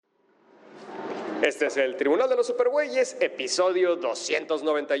Este es el Tribunal de los Supergüeyes, episodio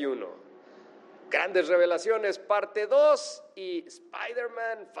 291. Grandes Revelaciones, parte 2 y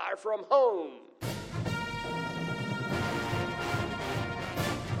Spider-Man Far From Home.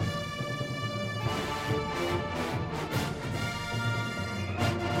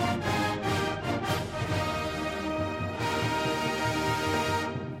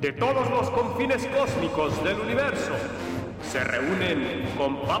 De todos los confines cósmicos del universo, se reúnen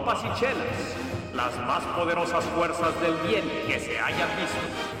con papas y chelas las más poderosas fuerzas del bien que se hayan visto.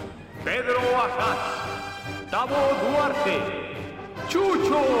 Pedro Ajaz, Tavo Duarte,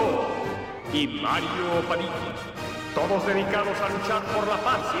 Chucho y Mario Padilla. Todos dedicados a luchar por la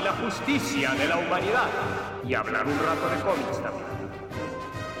paz y la justicia de la humanidad y hablar un rato de cómics también.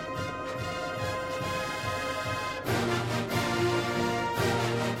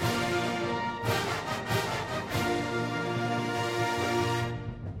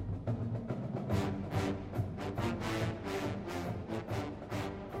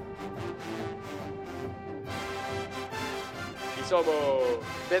 Somos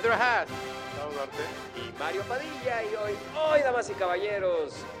Pedro Ajaz, Tavo Duarte y Mario Padilla y hoy, damas y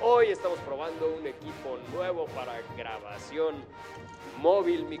caballeros, hoy estamos probando un equipo nuevo para grabación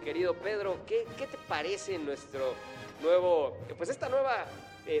móvil, mi querido Pedro. ¿Qué te parece nuestro nuevo, pues esta nueva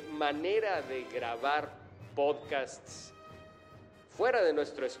manera de grabar podcasts fuera de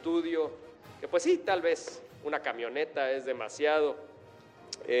nuestro estudio? Que pues sí, tal vez una camioneta es demasiado,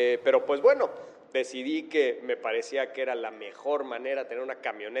 pero pues bueno, decidí que me parecía que era la mejor manera tener una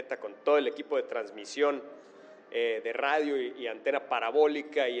camioneta con todo el equipo de transmisión de radio y antena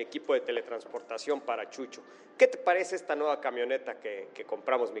parabólica y equipo de teletransportación para Chucho. ¿Qué te parece esta nueva camioneta que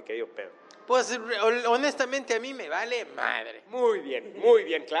compramos, mi querido Pedro? pues honestamente a mí me vale madre. Muy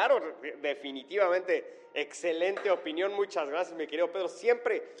bien, claro, definitivamente, excelente opinión, muchas gracias, mi querido Pedro.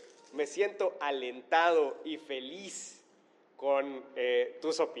 Siempre me siento alentado y feliz con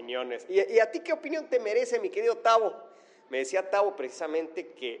tus opiniones. ¿Y a ti qué opinión te merece, mi querido Tavo? Me decía Tavo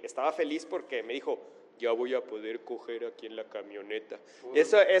precisamente que estaba feliz porque me dijo, ya voy a poder coger aquí en la camioneta.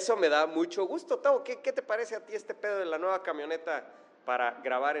 Eso me da mucho gusto. Tavo, ¿qué te parece a ti este pedo de la nueva camioneta para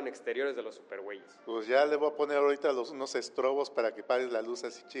grabar en exteriores de los Supergüeyes? Pues ya le voy a poner ahorita unos estrobos para que pares la luz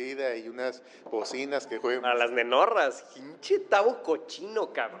así chida y unas bocinas que jueguen. Para las nenorras, hinche Tavo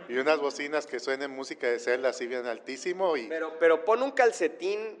cochino, cabrón. Y unas bocinas que suenen música de Zelda así bien altísimo. Pero pon un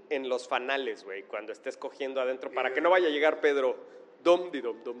calcetín en los fanales, güey, cuando estés cogiendo adentro, para que no vaya a llegar Pedro. Dom, di,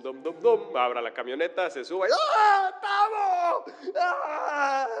 dom, dom, dom, dom, dom. Abra la camioneta, se suba y ¡ah, Tavo!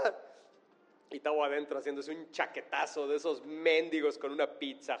 ¡Ah! Y Tavo adentro haciéndose un chaquetazo de esos mendigos con una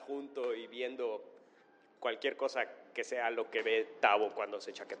pizza junto y viendo cualquier cosa que sea lo que ve Tavo cuando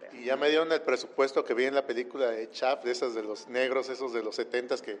se chaquetea. Y ya me dieron el presupuesto que vi en la película de Chaff, de esas de los negros, esos de los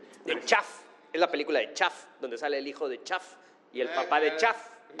 70s que... De Chaff, es la película de Chaff, donde sale el hijo de Chaff y el papá de Chaff.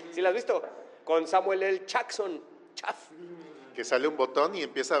 ¿Sí la has visto? Con Samuel L. Jackson, Chaff. Que sale un botón y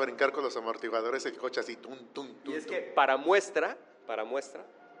empieza a brincar con los amortiguadores el coche así, tum, tum, tum. Y es que para muestra,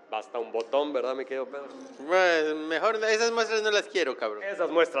 basta un botón, ¿verdad, mi querido Pedro? Pues mejor esas muestras no las quiero, cabrón. Esas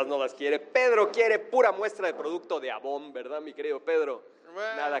muestras no las quiere. Pedro quiere pura muestra de producto de Avon, ¿verdad, mi querido Pedro?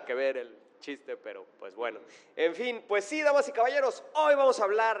 Nada que ver el chiste, pero pues bueno. En fin, pues sí, damas y caballeros, hoy vamos a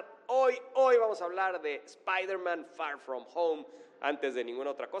hablar de Spider-Man Far From Home antes de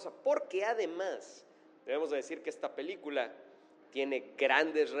ninguna otra cosa, porque además debemos de decir que esta película tiene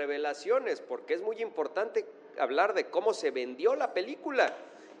grandes revelaciones, porque es muy importante hablar de cómo se vendió la película.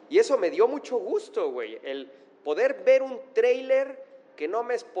 Y eso me dio mucho gusto, güey, el poder ver un tráiler que no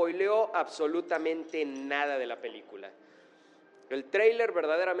me spoileó absolutamente nada de la película. El tráiler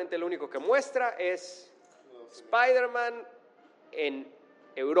verdaderamente lo único que muestra es Spider-Man en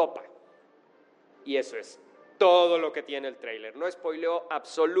Europa. Y eso es todo lo que tiene el tráiler. No spoileó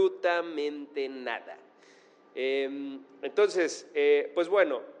absolutamente nada. Entonces, pues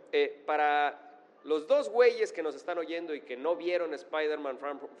bueno, para los dos güeyes que nos están oyendo y que no vieron Spider-Man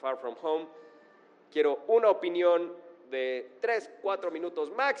Far From Home, quiero una opinión de 3-4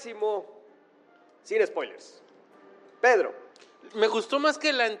 minutos máximo, sin spoilers. Pedro. Me gustó más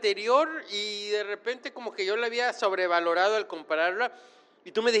que la anterior y de repente como que yo la había sobrevalorado al compararla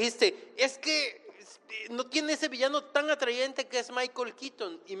y tú me dijiste, es que no tiene ese villano tan atrayente que es Michael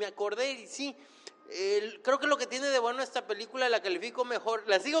Keaton, y me acordé y sí. Creo que lo que tiene de bueno esta película la califico mejor,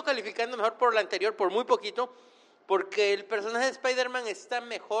 la sigo calificando mejor por la anterior, por muy poquito, porque el personaje de Spider-Man está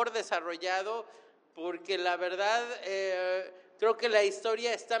mejor desarrollado, porque la verdad creo que la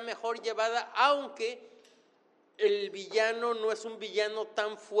historia está mejor llevada, aunque el villano no es un villano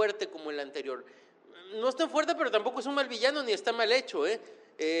tan fuerte como el anterior. No es tan fuerte, pero tampoco es un mal villano ni está mal hecho,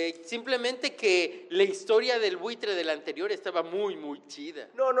 Simplemente que la historia del buitre del anterior estaba muy, muy chida.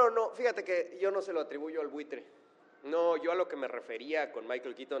 No, fíjate que yo no se lo atribuyo al buitre. No, yo a lo que me refería con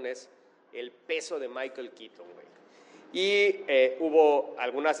Michael Keaton es el peso de Michael Keaton, güey. Y hubo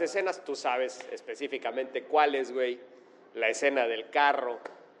algunas escenas, tú sabes específicamente cuáles, güey. La escena del carro,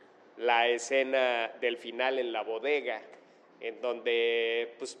 la escena del final en la bodega, en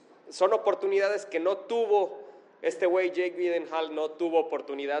donde pues, son oportunidades que no tuvo este güey, Jake Gyllenhaal, no tuvo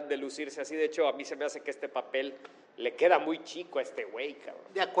oportunidad de lucirse así. De hecho, a mí se me hace que este papel le queda muy chico a este güey, cabrón.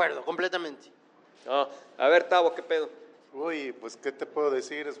 De acuerdo, completamente. No, a ver, Tavo, ¿qué pedo? Uy, pues, ¿qué te puedo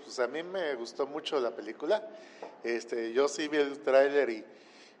decir? Pues a mí me gustó mucho la película. Yo sí vi el tráiler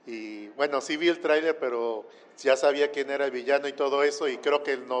bueno, sí vi el tráiler, pero ya sabía quién era el villano y todo eso, y creo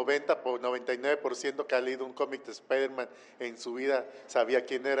que el 99% que ha leído un cómic de Spider-Man en su vida sabía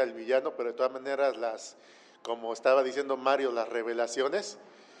quién era el villano, pero de todas maneras, como estaba diciendo Mario, las revelaciones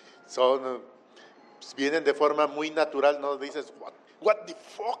vienen de forma muy natural, no dices, what the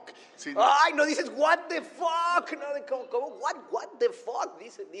fuck? Ay, no dices, what the fuck, no, ¿cómo? What the fuck,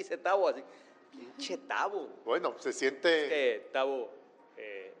 dice Tavo así, pinche Tavo. Bueno, se siente... Tavo,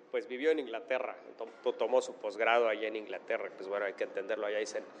 pues vivió en Inglaterra, tomó su posgrado allá en Inglaterra, pues bueno, hay que entenderlo, allá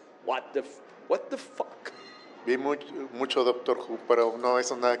dicen, what the fuck. Vi mucho Doctor Who, pero no,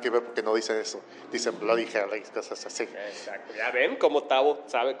 eso nada que ver porque no dicen eso, dicen Bloody Hell, cosas así. Exacto, ya ven cómo Tavo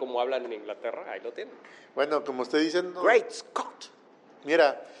sabe cómo hablan en Inglaterra, ahí lo tienen. Bueno, como usted dice... No, Great Scott.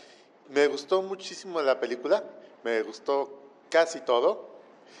 Mira, me gustó muchísimo la película, me gustó casi todo,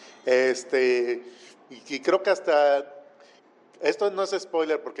 y creo que hasta... Esto no es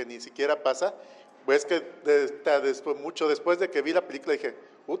spoiler porque ni siquiera pasa, pues que mucho después de que vi la película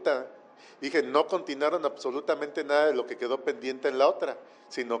dije, no continuaron absolutamente nada de lo que quedó pendiente en la otra,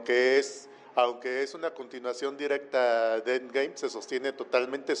 sino que aunque es una continuación directa de Endgame, se sostiene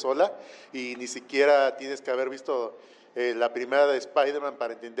totalmente sola y ni siquiera tienes que haber visto la primera de Spider-Man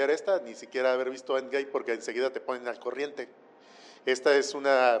para entender esta, ni siquiera haber visto Endgame porque enseguida te ponen al corriente. Esta es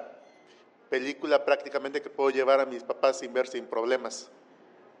una película prácticamente que puedo llevar a mis papás sin ver sin problemas.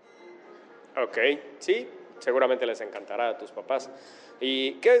 Ok, sí, seguramente les encantará a tus papás.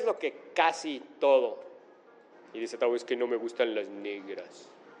 ¿Y qué es lo que casi todo? Y dice Tavo, es que no me gustan las negras.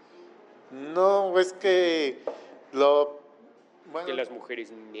 No, es que que las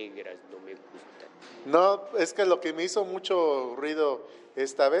mujeres negras no me gustan. No, es que lo que me hizo mucho ruido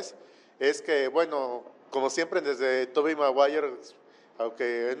esta vez es que, bueno, como siempre desde Tobey Maguire,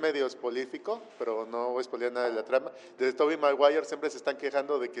 aunque es medio espolífico, pero no voy a spoilear nada de la trama, desde Tobey Maguire siempre se están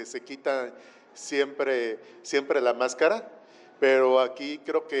quejando de que se quitan siempre la máscara, pero aquí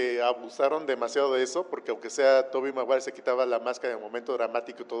creo que abusaron demasiado de eso, porque aunque sea Tobey Maguire se quitaba la máscara en el momento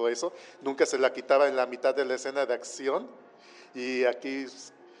dramático y todo eso, nunca se la quitaba en la mitad de la escena de acción, y aquí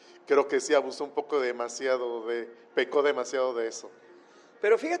creo que sí abusó un poco pecó demasiado de eso.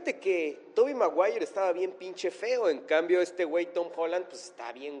 Pero fíjate que Tobey Maguire estaba bien pinche feo, en cambio este güey Tom Holland pues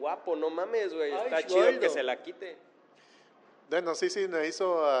está bien guapo, no mames, güey, está chido que se la quite. Bueno, sí,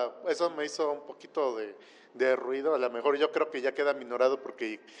 eso me hizo un poquito de ruido, a lo mejor yo creo que ya queda minorado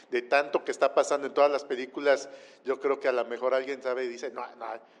porque de tanto que está pasando en todas las películas, yo creo que a lo mejor alguien sabe y dice,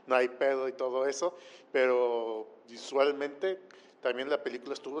 no hay pedo y todo eso, pero visualmente... También la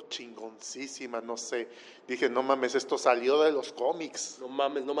película estuvo chingoncísima, no sé. Dije, no mames, esto salió de los cómics. No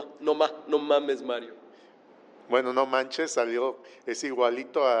mames, Mario. Bueno, no manches, es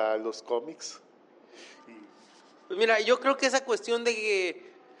igualito a los cómics. Pues mira, yo creo que esa cuestión de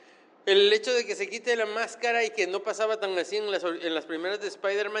que el hecho de que se quite la máscara y que no pasaba tan así en las primeras de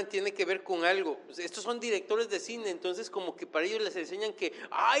Spider-Man tiene que ver con algo. Estos son directores de cine, entonces como que para ellos les enseñan que,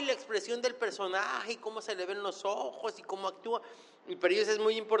 la expresión del personaje y cómo se le ven los ojos y cómo actúa, y para ellos es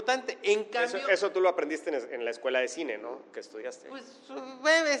muy importante. En cambio... Eso tú lo aprendiste en la escuela de cine, ¿no? Que estudiaste. Pues,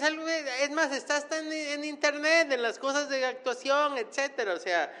 es más, estás en internet, en las cosas de actuación, etcétera, o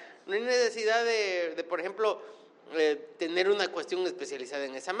sea, no hay necesidad de por ejemplo... tener una cuestión especializada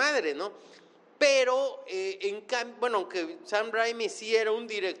en esa madre, ¿no? Pero, aunque Sam Raimi sí era un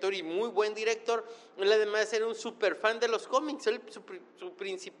director y muy buen director, él además era un súper fan de los cómics, su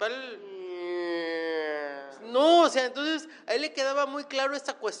principal... No, o sea, entonces a él le quedaba muy claro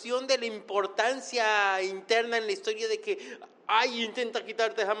esta cuestión de la importancia interna en la historia de que, intenta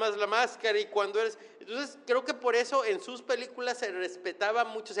quitarte jamás la máscara y cuando eres... Entonces, creo que por eso en sus películas se respetaba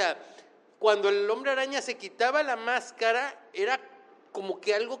mucho, o sea... Cuando el Hombre Araña se quitaba la máscara, era como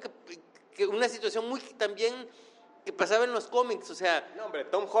que algo que una situación muy también que pasaba en los cómics, o sea... No, hombre,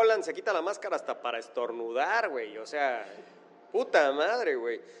 Tom Holland se quita la máscara hasta para estornudar, güey, o sea... Puta madre,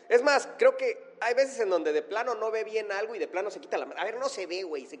 güey. Es más, creo que hay veces en donde de plano no ve bien algo y de plano se quita la máscara. A ver, no se ve,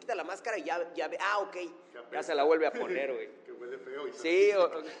 güey. Se quita la máscara y ya ve. Ah, ok. Ya se la vuelve a poner, güey. Que huele feo y Sí,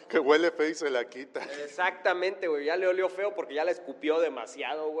 que huele feo y se la quita. exactamente, güey. Ya le olió feo porque ya la escupió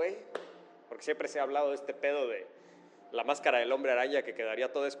demasiado, güey. Porque siempre se ha hablado de este pedo de la máscara del hombre araña que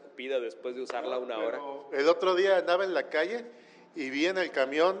quedaría toda escupida después de usarla una hora. El otro día andaba en la calle y vi en el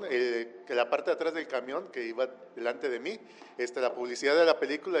camión, que la parte de atrás del camión que iba delante de mí, la publicidad de la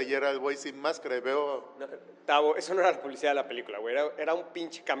película y era el güey sin máscara y veo... No, Tavo, eso no era la publicidad de la película, güey. Era un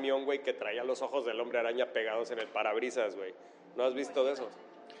pinche camión, güey, que traía los ojos del hombre araña pegados en el parabrisas, güey. ¿No has visto de esos?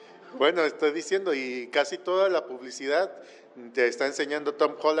 Bueno, estoy diciendo, y casi toda la publicidad te está enseñando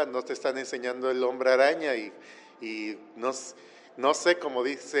Tom Holland, no te están enseñando el hombre araña y no sé cómo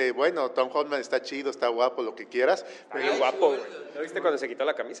dice, bueno, Tom Holland está chido, está guapo, lo que quieras. Está bien guapo, güey. ¿Lo viste cuando se quitó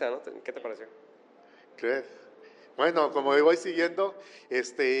la camisa, no? ¿Qué te pareció? ¿Crees? Bueno, como voy siguiendo,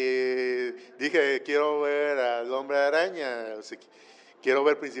 dije, quiero ver al hombre araña, o sea, quiero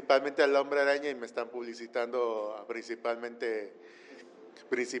ver principalmente al hombre araña y me están publicitando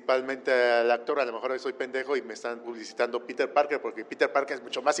principalmente al actor. A lo mejor soy pendejo y me están publicitando Peter Parker, porque Peter Parker es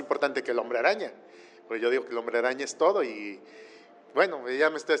mucho más importante que el hombre araña. Pues yo digo que el hombre araña es todo y bueno, ya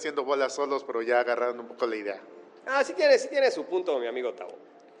me estoy haciendo bolas solos, pero ya agarraron un poco la idea. Ah, sí tiene su punto, mi amigo Tavo.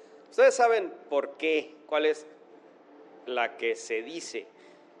 Ustedes saben por qué, cuál es la que se dice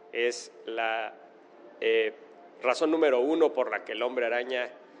es la razón número 1 por la que el hombre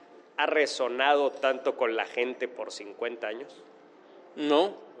araña ha resonado tanto con la gente por 50 años.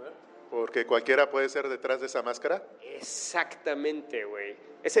 No. Porque cualquiera puede ser detrás de esa máscara. Exactamente, güey.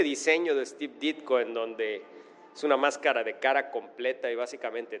 Ese diseño de Steve Ditko en donde es una máscara de cara completa y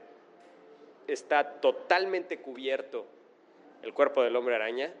básicamente está totalmente cubierto el cuerpo del hombre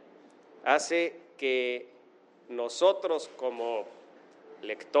araña, hace que nosotros como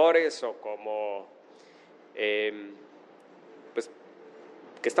lectores o como pues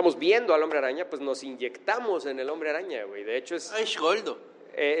que estamos viendo al hombre araña, pues nos inyectamos en el hombre araña, güey. De hecho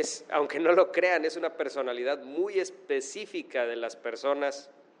aunque no lo crean, es una personalidad muy específica de las personas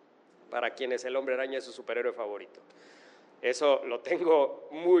para quienes el hombre araña es su superhéroe favorito. Eso lo tengo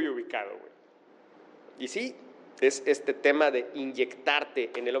muy ubicado, güey. Y sí, es este tema de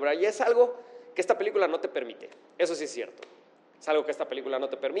inyectarte en el hombre araña. Y es algo que esta película no te permite. Eso sí es cierto. Es algo que esta película no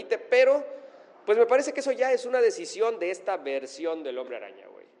te permite, pero pues me parece que eso ya es una decisión de esta versión del hombre araña,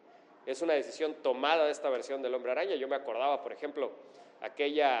 güey. Es una decisión tomada de esta versión del hombre araña. Yo me acordaba, por ejemplo,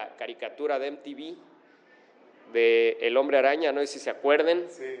 aquella caricatura de MTV de El Hombre Araña, no sé si se acuerden,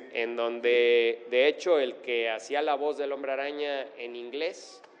 sí. En donde, de hecho, el que hacía la voz del Hombre Araña en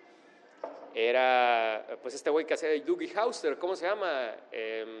inglés era, pues, este güey que hacía Doogie Howser, ¿cómo se llama?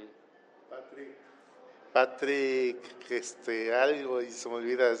 Patrick, algo, y se me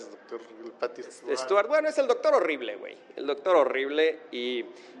olvida, es doctor Patrick Stewart. Bueno, es el Doctor Horrible, güey, el Doctor Horrible, y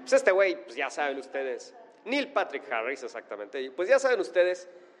pues este güey, pues ya saben ustedes, Neil Patrick Harris, exactamente, pues ya saben ustedes,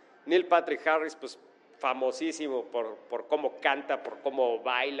 Neil Patrick Harris, pues famosísimo por cómo canta, por cómo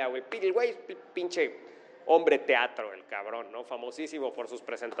baila, güey. El güey, pinche hombre teatro, el cabrón, ¿no? Famosísimo por sus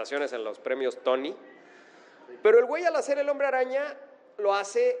presentaciones en los premios Tony. Pero el güey al hacer el hombre araña lo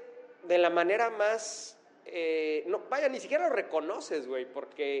hace de la manera más... ni siquiera lo reconoces, güey,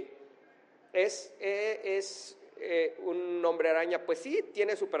 porque es un hombre araña, pues sí,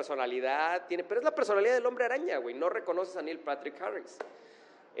 tiene su personalidad, pero es la personalidad del hombre araña, güey. No reconoces a Neil Patrick Harris.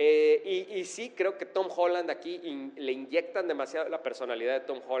 Y sí, creo que Tom Holland aquí le inyectan demasiado la personalidad de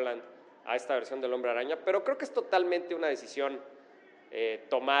Tom Holland a esta versión del Hombre Araña, pero creo que es totalmente una decisión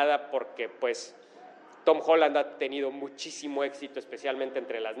tomada porque, pues, Tom Holland ha tenido muchísimo éxito, especialmente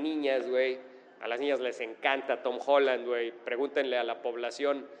entre las niñas, güey. A las niñas les encanta Tom Holland, güey. Pregúntenle a la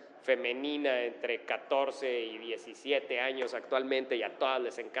población femenina entre 14 y 17 años actualmente y a todas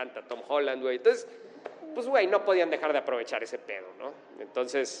les encanta Tom Holland, güey. Entonces, pues, güey, no podían dejar de aprovechar ese pedo, ¿no?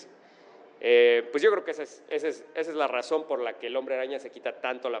 Entonces, pues yo creo que esa es la razón por la que el Hombre Araña se quita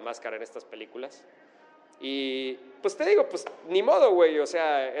tanto la máscara en estas películas. Y, pues te digo, pues ni modo, güey, o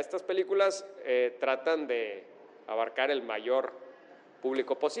sea, estas películas tratan de abarcar el mayor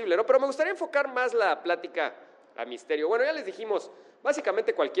público posible, ¿no? Pero me gustaría enfocar más la plática a Misterio. Bueno, ya les dijimos,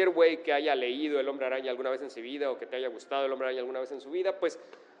 básicamente cualquier güey que haya leído el Hombre Araña alguna vez en su vida o que te haya gustado el Hombre Araña alguna vez en su vida, pues...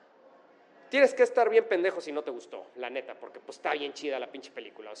 tienes que estar bien pendejo si no te gustó, la neta, porque pues está bien chida la pinche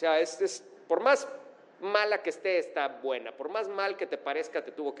película. O sea, por más mala que esté, está buena. Por más mal que te parezca,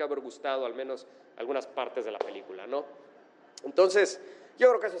 te tuvo que haber gustado al menos algunas partes de la película, ¿no? Entonces, yo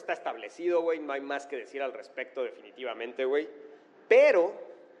creo que eso está establecido, güey. No hay más que decir al respecto, definitivamente, güey. Pero,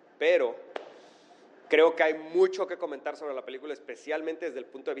 creo que hay mucho que comentar sobre la película, especialmente desde el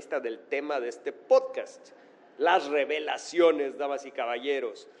punto de vista del tema de este podcast. Las revelaciones, damas y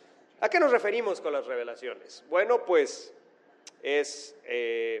caballeros. ¿A qué nos referimos con las revelaciones? Bueno, pues es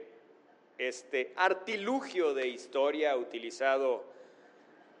este artilugio de historia utilizado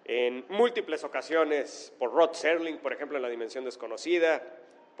en múltiples ocasiones por Rod Serling, por ejemplo, en La Dimensión Desconocida,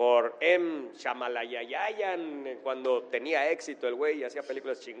 por M. Shyamalan, cuando tenía éxito el güey y hacía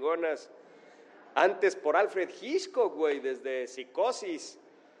películas chingonas, antes por Alfred Hitchcock, güey, desde Psicosis.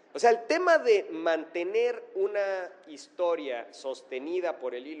 O sea, el tema de mantener una historia sostenida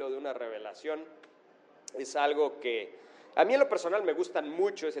por el hilo de una revelación es algo que a mí en lo personal me gustan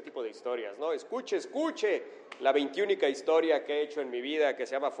mucho ese tipo de historias, ¿no? Escuche la 21ª historia que he hecho en mi vida, que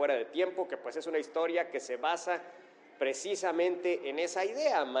se llama Fuera de Tiempo, que pues es una historia que se basa precisamente en esa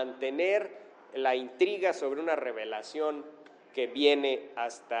idea, mantener la intriga sobre una revelación que viene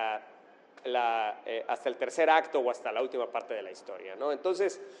hasta el tercer acto o hasta la última parte de la historia, ¿no?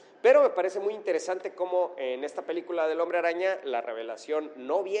 Entonces, pero me parece muy interesante cómo en esta película del Hombre Araña la revelación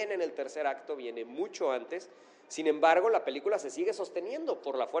no viene en el tercer acto, viene mucho antes. Sin embargo, la película se sigue sosteniendo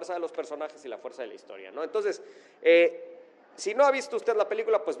por la fuerza de los personajes y la fuerza de la historia, ¿no? Entonces, si no ha visto usted la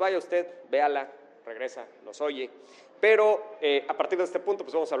película, pues vaya usted, véala, regresa, nos oye. Pero a partir de este punto,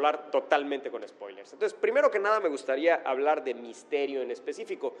 pues vamos a hablar totalmente con spoilers. Entonces, primero que nada me gustaría hablar de misterio en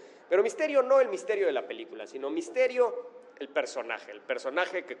específico. Pero misterio no el misterio de la película, sino misterio el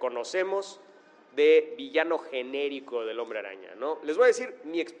personaje que conocemos de villano genérico del Hombre Araña, ¿no? Les voy a decir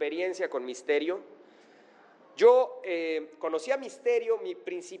mi experiencia con Misterio. Yo conocí a Misterio, mi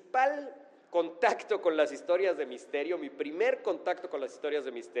principal contacto con las historias de Misterio, mi primer contacto con las historias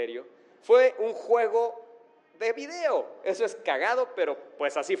de Misterio, fue un juego de video. Eso es cagado, pero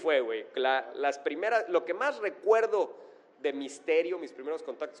pues así fue, güey. Lo que más recuerdo de Misterio, mis primeros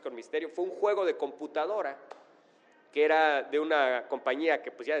contactos con Misterio, fue un juego de computadora que era de una compañía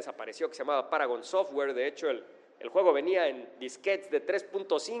que pues ya desapareció, que se llamaba Paragon Software. De hecho, el juego venía en disquetes de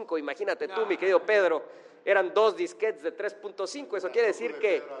 3.5, imagínate tú, mi querido Pedro, eran 2 disquetes de 3.5, eso quiere decir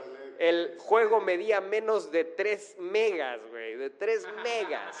que el juego medía menos de 3 megas, güey, de 3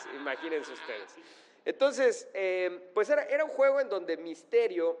 megas, imagínense ustedes. Entonces, pues era un juego en donde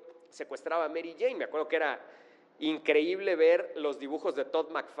Misterio secuestraba a Mary Jane. Me acuerdo que era increíble ver los dibujos de Todd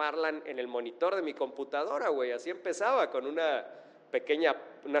McFarlane en el monitor de mi computadora, güey. Así empezaba, con unas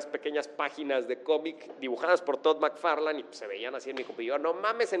pequeñas páginas de cómic dibujadas por Todd McFarlane y pues, se veían así en mi computadora. No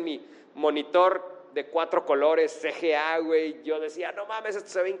mames, en mi monitor de 4 colores CGA, güey. Yo decía, no mames, esto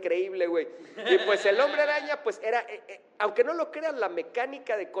se ve increíble, güey. Y pues el Hombre Araña, pues era, aunque no lo crean, la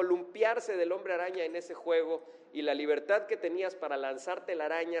mecánica de columpiarse del Hombre Araña en ese juego y la libertad que tenías para lanzar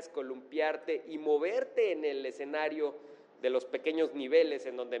telarañas, columpiarte y moverte en el escenario de los pequeños niveles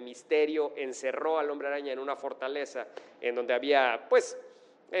en donde Misterio encerró al Hombre Araña en una fortaleza, en donde había, pues,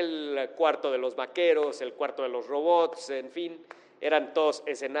 el cuarto de los vaqueros, el cuarto de los robots, en fin, eran todos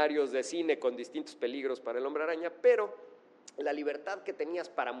escenarios de cine con distintos peligros para el Hombre Araña, pero la libertad que tenías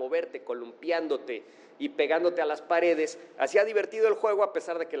para moverte, columpiándote y pegándote a las paredes, hacía divertido el juego, a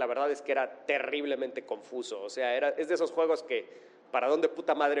pesar de que la verdad es que era terriblemente confuso. O sea, es de esos juegos que, ¿para dónde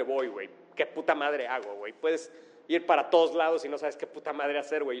puta madre voy, güey? ¿Qué puta madre hago, güey? Puedes ir para todos lados y no sabes qué puta madre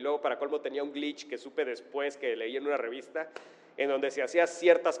hacer, güey. Y luego, para colmo, tenía un glitch que supe después, que leí en una revista, en donde si hacías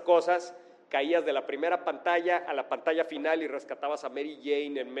ciertas cosas, caías de la primera pantalla a la pantalla final y rescatabas a Mary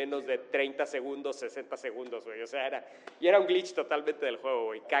Jane en menos de 30 segundos, 60 segundos, güey. O sea, era un glitch totalmente del juego,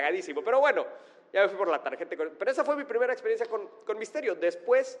 güey. Cagadísimo. Pero bueno, ya me fui por la tarjeta. Pero esa fue mi primera experiencia con Misterio.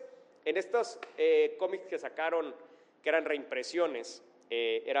 Después, en estos cómics que sacaron, que eran reimpresiones,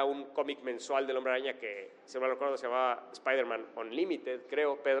 era un cómic mensual del Hombre Araña que, si no me recuerdo, se llamaba Spider-Man Unlimited,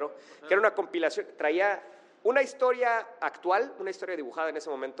 creo, Pedro, que era una compilación, traía una historia actual, una historia dibujada en ese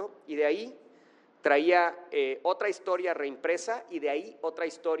momento, y de ahí traía otra historia reimpresa, y de ahí otra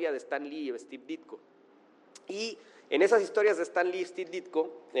historia de Stan Lee y Steve Ditko. Y en esas historias de Stan Lee y Steve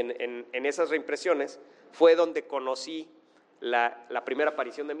Ditko, en esas reimpresiones, fue donde conocí la primera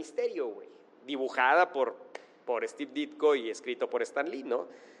aparición de Misterio, güey, dibujada por Steve Ditko y escrito por Stan Lee, ¿no?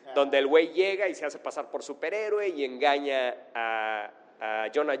 Donde el güey llega y se hace pasar por superhéroe y engaña a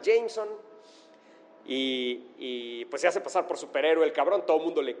Jonah Jameson. Y pues se hace pasar por superhéroe el cabrón, todo el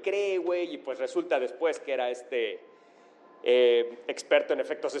mundo le cree, güey, y pues resulta después que era experto en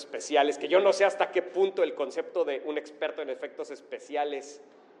efectos especiales, que yo no sé hasta qué punto el concepto de un experto en efectos especiales,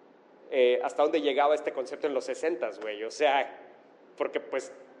 hasta dónde llegaba este concepto en los 60s, güey, o sea, porque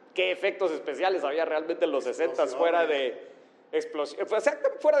pues, ¿qué efectos especiales había realmente en los 60s fuera de explosión, o sea,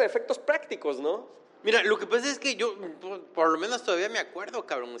 fuera de efectos prácticos, ¿no? Mira, lo que pasa es que yo, por lo menos todavía me acuerdo,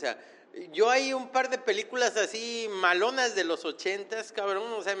 cabrón, o sea, Yo hay un par de películas así malonas de los 80s,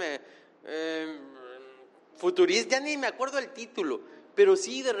 cabrón, o sea, futurista, ya ni me acuerdo el título, pero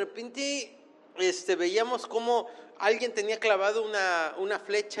sí, de repente veíamos cómo alguien tenía clavado una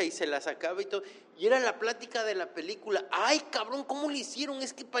flecha y se la sacaba y todo, y era la plática de la película. Ay, cabrón, ¿cómo le hicieron?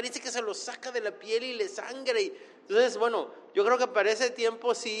 Es que parece que se lo saca de la piel y le sangra. Entonces, bueno, yo creo que para ese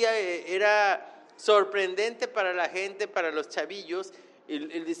tiempo sí era sorprendente para la gente, para los chavillos,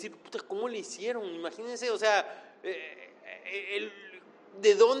 el decir, puta, ¿cómo le hicieron? Imagínense, o sea,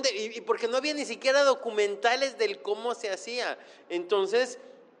 ¿de dónde? Y porque no había ni siquiera documentales del cómo se hacía. Entonces,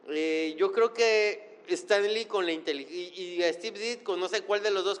 yo creo que Stanley con la inteligencia, y Steve Ditko, no sé cuál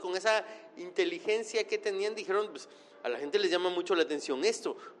de los dos, con esa inteligencia que tenían, dijeron, pues, a la gente les llama mucho la atención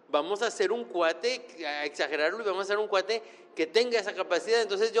esto, vamos a hacer un cuate, a exagerarlo, y vamos a hacer un cuate que tenga esa capacidad.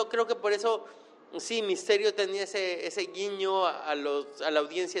 Entonces yo creo que por eso, sí, Misterio tenía ese guiño a la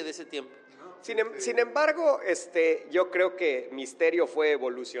audiencia de ese tiempo. Sin embargo, yo creo que Misterio fue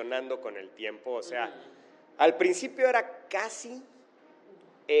evolucionando con el tiempo. O sea, al principio era casi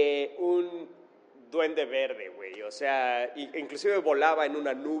un duende verde, güey. O sea, inclusive volaba en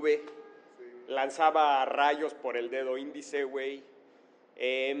una nube, lanzaba rayos por el dedo índice, güey.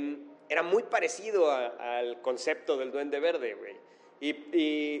 Era muy parecido al concepto del duende verde, güey.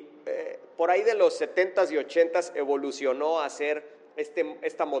 Y por ahí de los 70s y 80s evolucionó a ser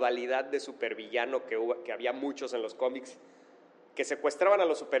esta modalidad de supervillano que había muchos en los cómics, que secuestraban a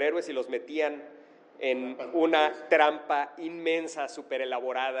los superhéroes y los metían en una trampa inmensa, súper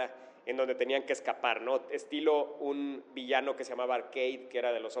elaborada, en donde tenían que escapar, ¿no? Estilo un villano que se llamaba Arcade, que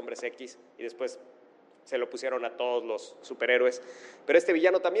era de los Hombres X, y después se lo pusieron a todos los superhéroes. Pero este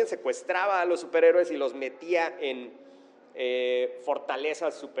villano también secuestraba a los superhéroes y los metía en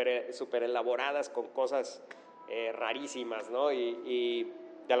fortalezas súper elaboradas con cosas rarísimas, ¿no? Y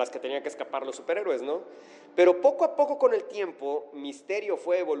de las que tenían que escapar los superhéroes, ¿no? Pero poco a poco con el tiempo, Misterio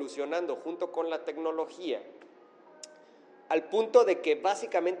fue evolucionando junto con la tecnología, al punto de que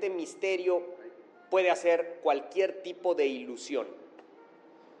básicamente Misterio puede hacer cualquier tipo de ilusión,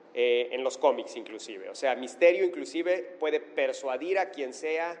 en los cómics inclusive. O sea, Misterio inclusive puede persuadir a quien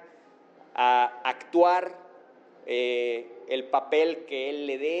sea a actuar el papel que él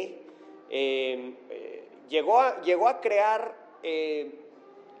le dé. Llegó a crear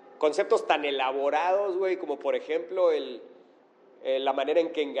conceptos tan elaborados, güey, como por ejemplo la manera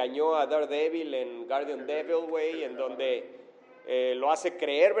en que engañó a Daredevil en Guardian Devil, güey, en donde lo hace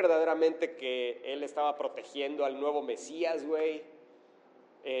creer verdaderamente que él estaba protegiendo al nuevo Mesías, güey.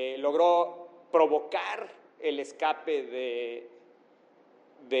 Logró provocar el escape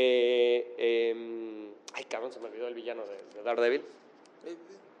ay, cabrón, se me olvidó el villano de Daredevil.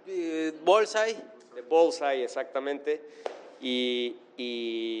 Bullseye. De Bullseye, exactamente.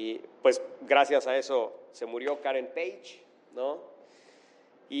 Y pues gracias a eso se murió Karen Page, ¿no?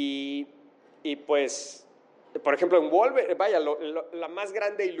 Y pues, por ejemplo, en Wolverine, vaya, la más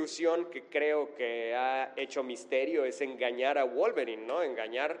grande ilusión que creo que ha hecho Misterio es engañar a Wolverine, ¿no?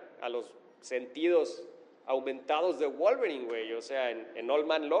 Engañar a los sentidos aumentados de Wolverine, güey. O sea, en Old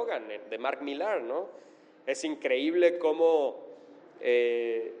Man Logan, de Mark Millar, ¿no? Es increíble cómo,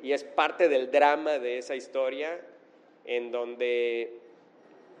 y es parte del drama de esa historia, en donde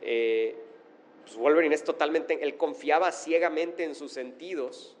pues Wolverine es totalmente, él confiaba ciegamente en sus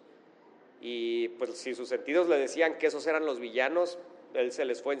sentidos, y pues si sus sentidos le decían que esos eran los villanos, él se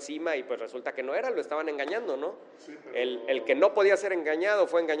les fue encima y pues resulta que no era, lo estaban engañando, ¿no? Sí, el que no podía ser engañado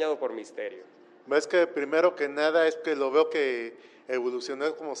fue engañado por Misterio. Es que primero que nada es que lo veo que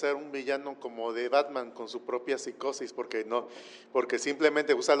evolucionó como ser un villano como de Batman con su propia psicosis, porque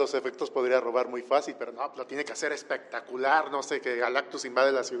simplemente usa los efectos, podría robar muy fácil, pero no, lo tiene que hacer espectacular, no sé, que Galactus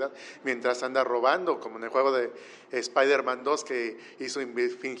invade la ciudad mientras anda robando, como en el juego de Spider-Man 2 que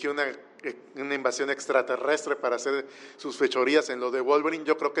fingió una invasión extraterrestre para hacer sus fechorías. En lo de Wolverine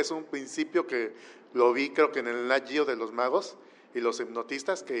yo creo que es un principio que lo vi, creo que en el Nat Geo de los magos y los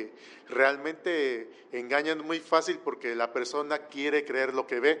hipnotistas, que realmente engañan muy fácil porque la persona quiere creer lo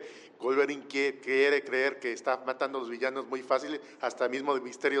que ve. Wolverine quiere creer que está matando a los villanos muy fácil, hasta mismo de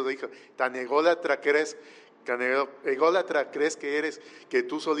Misterio dijo, tan ególatra crees que eres, que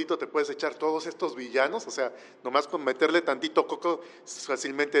tú solito te puedes echar todos estos villanos. O sea, nomás con meterle tantito coco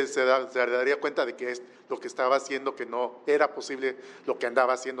fácilmente se daría cuenta de que es lo que estaba haciendo, que no era posible lo que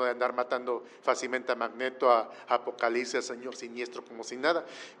andaba haciendo, de andar matando fácilmente a Magneto, a Apocalipsis, al Señor Siniestro, como sin nada.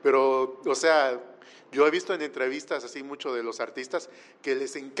 Pero, o sea, Yo he visto en entrevistas así mucho de los artistas que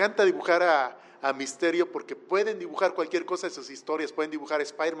les encanta dibujar a Misterio porque pueden dibujar cualquier cosa de sus historias, pueden dibujar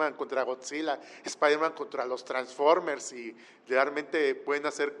Spider-Man contra Godzilla, Spider-Man contra los Transformers y realmente pueden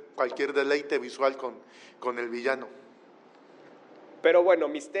hacer cualquier deleite visual con el villano. Pero bueno,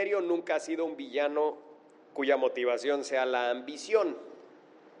 Misterio nunca ha sido un villano cuya motivación sea la ambición.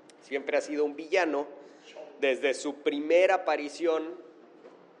 Siempre ha sido un villano desde su primera aparición.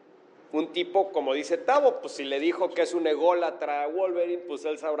 Un tipo, como dice Tavo, pues si le dijo que es un ególatra a Wolverine, pues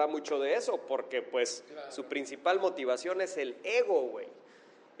él sabrá mucho de eso, porque pues su principal motivación es el ego, güey.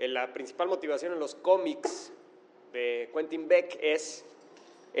 La principal motivación en los cómics de Quentin Beck es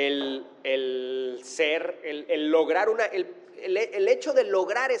el lograr el hecho de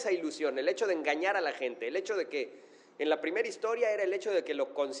lograr esa ilusión, el hecho de engañar a la gente, el hecho de que en la primera historia era el hecho de que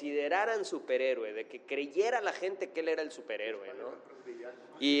lo consideraran superhéroe, de que creyera la gente que él era el superhéroe, ¿no?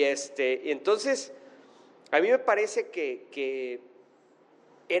 Y entonces, a mí me parece que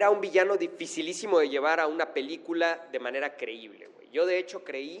era un villano dificilísimo de llevar a una película de manera creíble, güey. Yo, de hecho,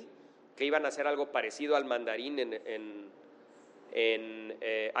 creí que iban a hacer algo parecido al Mandarín en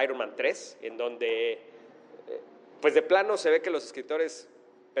Iron Man 3, en donde, pues de plano se ve que los escritores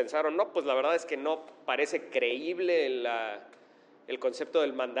pensaron, no, pues la verdad es que no parece creíble el concepto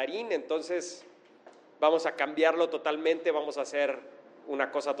del Mandarín, entonces vamos a cambiarlo totalmente, vamos a hacer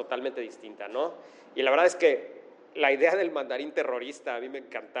una cosa totalmente distinta, ¿no? Y la verdad es que la idea del Mandarín terrorista a mí me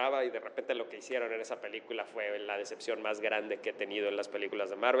encantaba y de repente lo que hicieron en esa película fue la decepción más grande que he tenido en las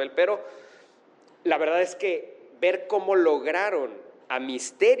películas de Marvel, pero la verdad es que ver cómo lograron a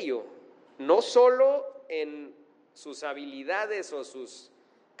Misterio, no solo en sus habilidades o sus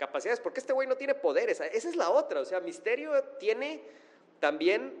capacidades, porque este güey no tiene poderes, esa es la otra, o sea, Misterio tiene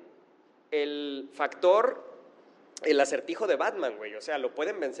también el factor, el acertijo de Batman, güey, o sea, lo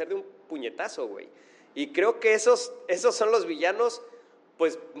pueden vencer de un puñetazo, güey, y creo que esos son los villanos,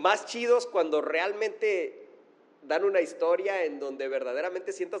 pues, más chidos cuando realmente dan una historia en donde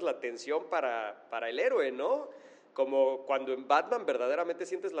verdaderamente sientas la tensión para el héroe, ¿no? Como cuando en Batman verdaderamente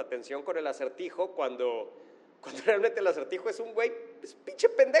sientes la tensión con el acertijo, cuando realmente el acertijo es un güey, es pinche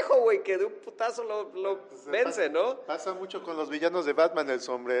pendejo, güey, que de un putazo lo vence, ¿no? Pasa mucho con los villanos de Batman, el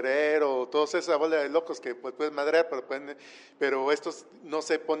sombrerero, todos esa bola de locos que pues, pueden madrear, pero estos no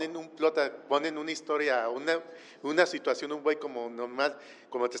se ponen un plot, ponen una historia, una situación, un güey como normal,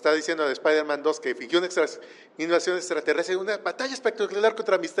 como te estaba diciendo de Spider-Man 2, que fingió una invasión extraterrestre, una batalla espectacular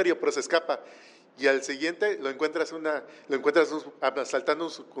contra Misterio, pero se escapa. Y al siguiente lo encuentras asaltando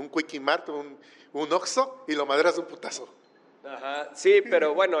un Quickie Mart, un Oxxo, y lo madreas de un putazo. Ajá, sí,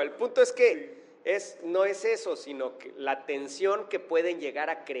 pero bueno, el punto es que no es eso, sino que la tensión que pueden llegar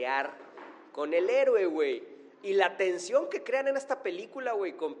a crear con el héroe, güey. Y la tensión que crean en esta película,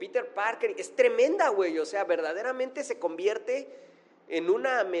 güey, con Peter Parker, es tremenda, güey. O sea, verdaderamente se convierte en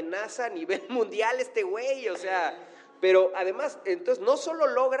una amenaza a nivel mundial este güey, o sea. Pero además, entonces, no solo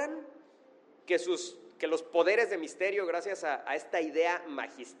logran que los poderes de Misterio, gracias a esta idea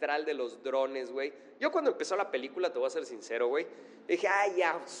magistral de los drones, güey. Yo cuando empezó la película, te voy a ser sincero, güey, dije, ay,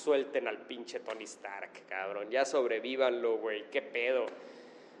 ya suelten al pinche Tony Stark, cabrón, ya sobrevívanlo, güey, qué pedo.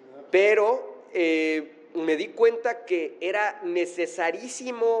 Pero me di cuenta que era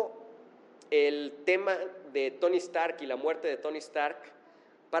necesarísimo el tema de Tony Stark y la muerte de Tony Stark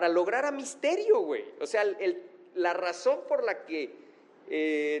para lograr a Misterio, güey. O sea, la razón por la que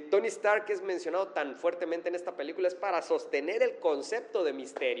Tony Stark es mencionado tan fuertemente en esta película es para sostener el concepto de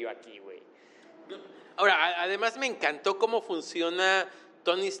Misterio aquí, güey. Ahora, además me encantó cómo funciona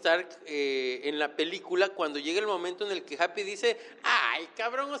Tony Stark en la película cuando llega el momento en el que Happy dice, ay,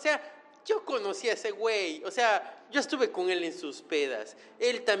 cabrón, o sea, yo conocí a ese güey, o sea, yo estuve con él en sus pedas,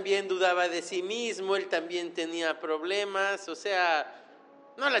 él también dudaba de sí mismo, él también tenía problemas, o sea,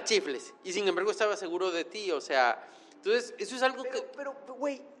 no la chifles, y sin embargo estaba seguro de ti, o sea, entonces eso es algo Pero,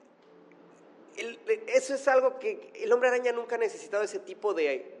 güey, eso es algo que el Hombre Araña nunca ha necesitado, ese tipo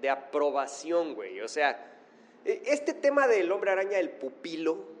de aprobación, güey, o sea, este tema del Hombre Araña, el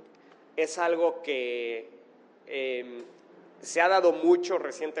pupilo, es algo que se ha dado mucho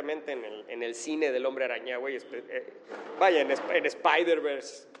recientemente en el cine del Hombre Araña, güey. Vaya, en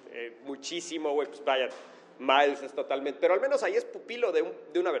Spider-Verse, muchísimo, güey, pues vaya, Miles es totalmente, pero al menos ahí es pupilo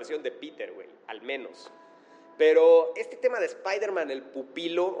de una versión de Peter, güey, al menos. Pero este tema de Spider-Man, el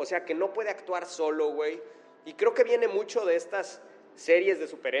pupilo, o sea, que no puede actuar solo, güey, y creo que viene mucho de estas series de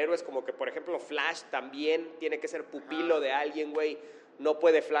superhéroes, como que, por ejemplo, Flash también tiene que ser pupilo de alguien, güey. No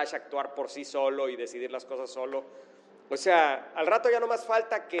puede Flash actuar por sí solo y decidir las cosas solo. O sea, al rato ya no más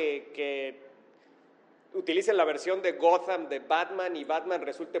falta que utilicen la versión de Gotham de Batman y Batman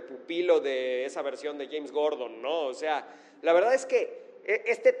resulte pupilo de esa versión de James Gordon, ¿no? O sea, la verdad es que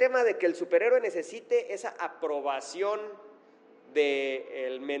este tema de que el superhéroe necesite esa aprobación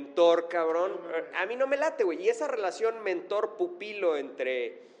del mentor, cabrón, a mí no me late, güey. Y esa relación mentor-pupilo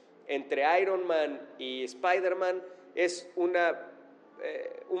entre Iron Man y Spider-Man es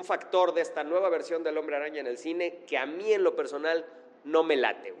un factor de esta nueva versión del Hombre Araña en el cine que a mí en lo personal no me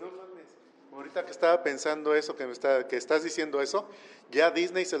late, güey. No mames. Ahorita que estaba pensando eso, que estás diciendo eso, ya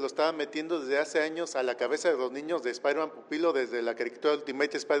Disney se lo estaba metiendo desde hace años a la cabeza de los niños de Spider-Man pupilo, desde la caricatura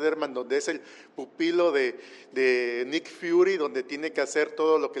Ultimate Spider-Man, donde es el pupilo de Nick Fury, donde tiene que hacer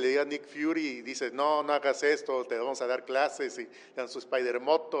todo lo que le diga Nick Fury y dice, no hagas esto, te vamos a dar clases, y dan su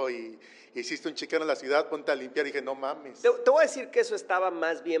Spider-Moto, y hiciste un chicano en la ciudad, ponte a limpiar, y dije, no mames. Te voy a decir que eso estaba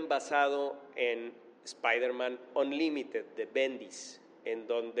más bien basado en Spider-Man Unlimited de Bendis, en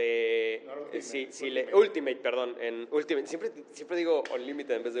donde Ultimate, siempre digo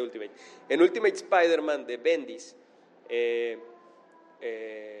Unlimited en vez de Ultimate. En Ultimate Spider-Man de Bendis,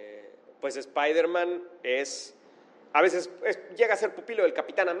 pues Spider-Man a veces llega a ser pupilo del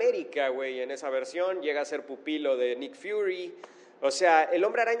Capitán América, güey, en esa versión, llega a ser pupilo de Nick Fury. O sea, el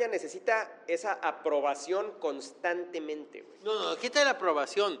Hombre Araña necesita esa aprobación constantemente, güey. No, quita la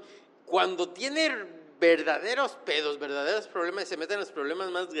aprobación. Cuando tiene verdaderos pedos, verdaderos problemas, y se meten en los problemas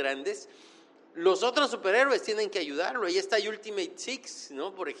más grandes, los otros superhéroes tienen que ayudarlo. Ahí está Ultimate Six,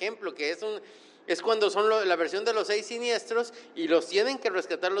 ¿no? Por ejemplo, que es cuando son la versión de los 6 siniestros y los tienen que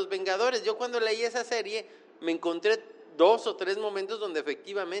rescatar los Vengadores. Yo cuando leí esa serie me encontré 2 o 3 momentos donde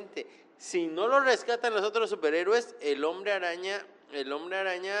efectivamente, si no lo rescatan los otros superhéroes, el Hombre Araña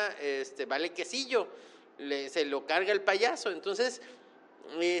vale quesillo, se lo carga el payaso. Entonces,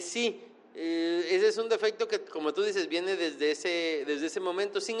 sí. Ese es un defecto que, como tú dices, viene desde ese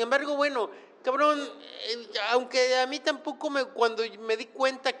momento. Sin embargo, bueno, cabrón, aunque a mí tampoco cuando me di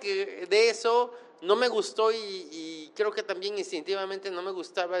cuenta que de eso no me gustó y creo que también instintivamente no me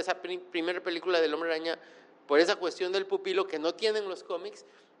gustaba esa primera película del Hombre Araña por esa cuestión del pupilo que no tienen los cómics,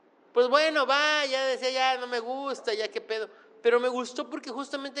 pues bueno, ya decía, ya no me gusta, ya qué pedo. Pero me gustó porque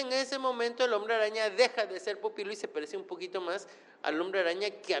justamente en ese momento el Hombre Araña deja de ser pupilo y se parece un poquito más al Hombre Araña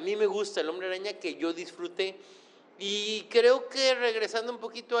que a mí me gusta, el Hombre Araña que yo disfruté. Y creo que regresando un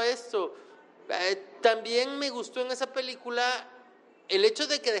poquito a esto, también me gustó en esa película el hecho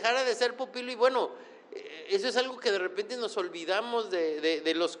de que dejara de ser pupilo y bueno, eso es algo que de repente nos olvidamos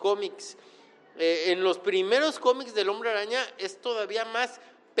de los cómics. En los primeros cómics del Hombre Araña es todavía más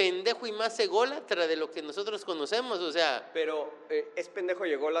pendejo y más ególatra de lo que nosotros conocemos, o sea... Pero es pendejo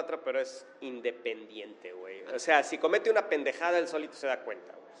y ególatra, pero es independiente, güey. O sea, si comete una pendejada, él solito se da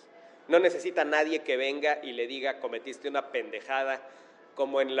cuenta, güey. No necesita nadie que venga y le diga, cometiste una pendejada,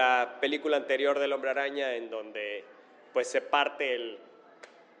 como en la película anterior del Hombre Araña, en donde pues se parte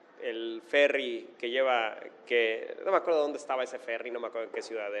el ferry que lleva, no me acuerdo dónde estaba ese ferry, no me acuerdo en qué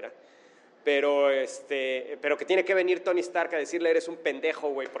ciudad era, pero que tiene que venir Tony Stark a decirle, eres un pendejo,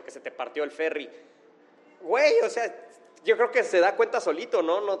 güey, porque se te partió el ferry. Güey, o sea, yo creo que se da cuenta solito,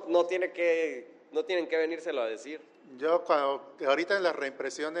 ¿no? No tienen que venírselo a decir. Yo ahorita en las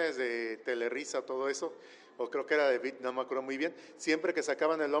reimpresiones de Telerisa, todo eso, o creo que era de Beat, no me acuerdo muy bien, siempre que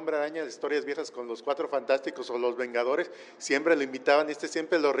sacaban el Hombre Araña de historias viejas con los Cuatro Fantásticos o los Vengadores, siempre lo invitaban y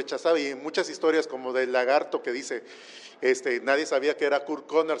siempre lo rechazaba, y en muchas historias como del Lagarto que dice, nadie sabía que era Kurt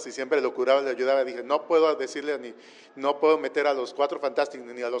Connors y siempre lo curaba, le ayudaba, dije, no puedo decirle no puedo meter a los Cuatro Fantásticos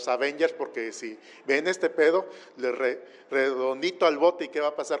ni a los Avengers porque si ven este pedo, le redondito al bote y qué va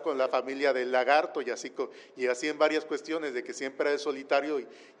a pasar con la familia del Lagarto y así en varias cuestiones de que siempre era solitario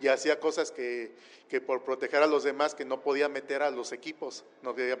y hacía cosas que por proteger a los demás que no podía meter a los equipos.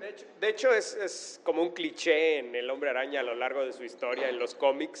 No quería... De hecho es como un cliché en el Hombre Araña a lo largo de su historia en los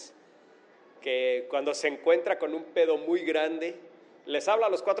cómics, que cuando se encuentra con un pedo muy grande, les habla a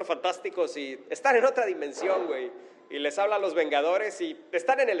los Cuatro Fantásticos y están en otra dimensión, güey, y les habla a los Vengadores y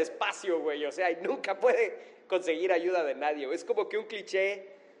están en el espacio, güey, o sea, y nunca puede conseguir ayuda de nadie, güey. Es como que un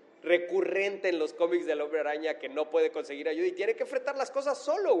cliché recurrente en los cómics del Hombre Araña que no puede conseguir ayuda y tiene que enfrentar las cosas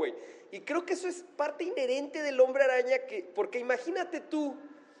solo, güey. Y creo que eso es parte inherente del Hombre Araña, porque imagínate tú,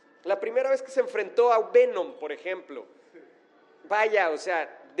 la primera vez que se enfrentó a Venom, por ejemplo, vaya, o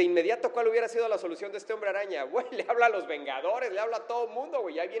sea, de inmediato, ¿cuál hubiera sido la solución de este Hombre Araña? Güey, le habla a los Vengadores, le habla a todo el mundo,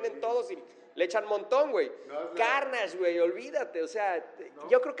 güey, ya vienen todos y le echan montón, güey. Carnage, güey, olvídate, o sea,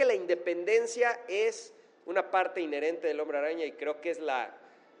 yo creo que la independencia es una parte inherente del Hombre Araña y creo que es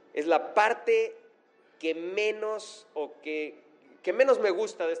la parte que menos me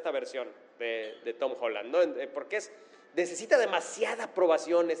gusta de esta versión de Tom Holland, ¿no? Porque necesita demasiada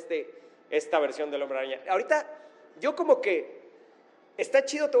aprobación esta versión del Hombre Araña. Ahorita, yo como que, está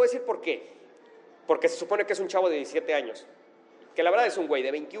chido, te voy a decir por qué. Porque se supone que es un chavo de 17 años, que la verdad es un güey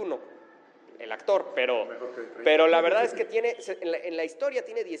de 21, el actor, pero la verdad es que tiene, en la historia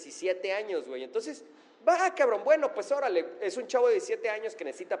tiene 17 años, güey. Entonces, va, cabrón, bueno, pues órale, es un chavo de 17 años que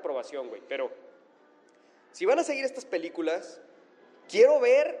necesita aprobación, güey. Pero, si van a seguir estas películas, quiero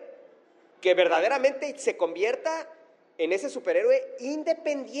ver que verdaderamente se convierta en ese superhéroe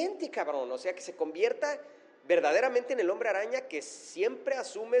independiente, cabrón. O sea, que se convierta verdaderamente en el Hombre Araña que siempre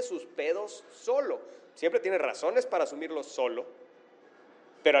asume sus pedos solo. Siempre tiene razones para asumirlos solo,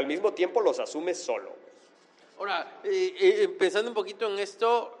 pero al mismo tiempo los asume solo. Ahora, pensando un poquito en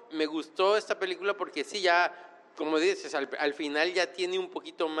esto, me gustó esta película porque sí, ya, como dices, al final ya tiene un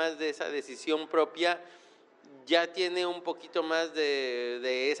poquito más de esa decisión propia, ya tiene un poquito más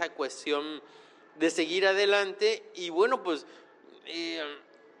de esa cuestión de seguir adelante, y bueno, pues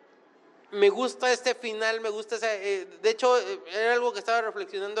me gusta este final, me gusta esa, de hecho, era algo que estaba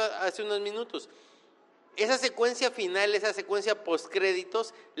reflexionando hace unos minutos. Esa secuencia final, esa secuencia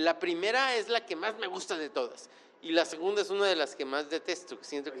postcréditos, la primera es la que más me gusta de todas, y la segunda es una de las que más detesto, que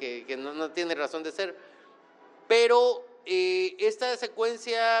siento que no tiene razón de ser, pero esta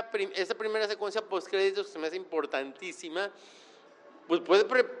primera secuencia postcréditos, que se me hace importantísima, pues puede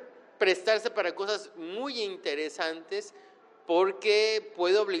prestarse para cosas muy interesantes, porque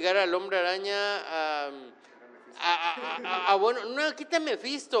puede obligar al Hombre Araña bueno, no, quítame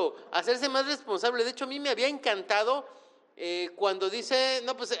Mephisto, a hacerse más responsable. De hecho, a mí me había encantado cuando dice,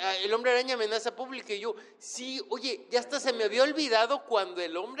 no, pues el Hombre Araña amenaza pública, y yo, sí, oye, ya hasta se me había olvidado cuando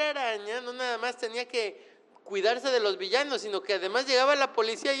el Hombre Araña no nada más tenía que cuidarse de los villanos, sino que además llegaba la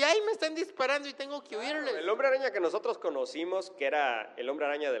policía y ¡ay, me están disparando y tengo que huirles! El Hombre Araña que nosotros conocimos, que era el Hombre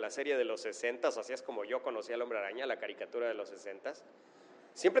Araña de la serie de los 60s, así es como yo conocía al Hombre Araña, la caricatura de los 60s,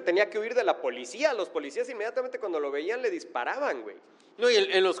 siempre tenía que huir de la policía. Los policías inmediatamente cuando lo veían le disparaban, güey. No, y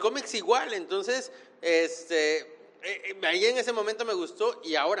en los cómics igual. Entonces, ahí en ese momento me gustó,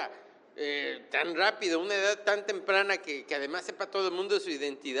 y ahora, tan rápido, una edad tan temprana que además sepa todo el mundo de su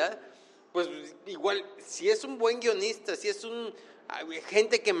identidad, pues igual, si es un buen guionista, si es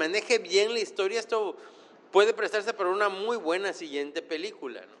gente que maneje bien la historia, esto puede prestarse para una muy buena siguiente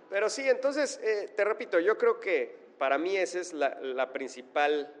película, ¿no? Pero sí, entonces, te repito, yo creo que para mí esa es la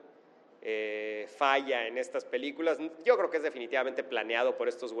principal falla en estas películas. Yo creo que es definitivamente planeado por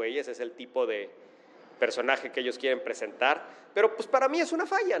estos güeyes, es el tipo de personaje que ellos quieren presentar, pero pues para mí es una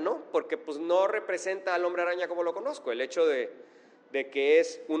falla, ¿no? Porque pues no representa al Hombre Araña como lo conozco. El hecho de que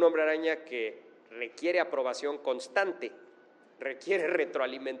es un Hombre Araña que requiere aprobación constante, requiere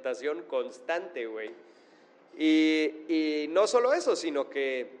retroalimentación constante, güey. Y no solo eso, sino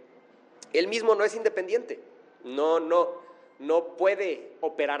que él mismo no es independiente, no puede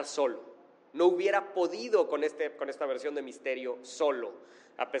operar solo, no hubiera podido con esta versión de Misterio solo,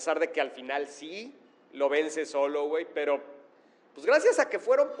 a pesar de que al final sí lo vence solo, güey, pero pues gracias a que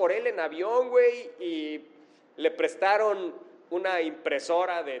fueron por él en avión, güey, y le prestaron una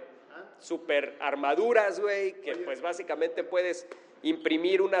impresora de super armaduras, güey, que pues básicamente puedes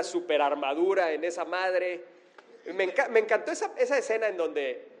imprimir una super armadura en esa madre. Me encantó esa escena en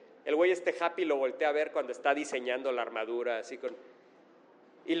donde el güey Happy lo voltea a ver cuando está diseñando la armadura, así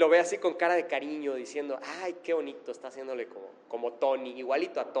y lo ve así con cara de cariño, diciendo, ay, qué bonito, está haciéndole como Tony,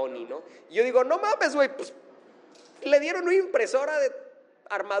 igualito a Tony, ¿no? Y yo digo, no mames, güey, pues le dieron una impresora de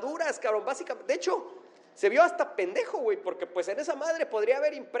armaduras, cabrón, básicamente. De hecho, se vio hasta pendejo, güey, porque pues en esa madre podría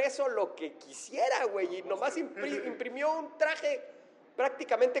haber impreso lo que quisiera, güey, y nomás imprimió un traje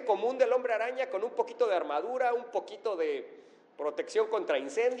prácticamente común del Hombre Araña con un poquito de armadura, un poquito de protección contra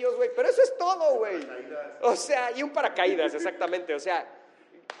incendios, güey, pero eso es todo, güey. O sea, y un paracaídas, exactamente, o sea,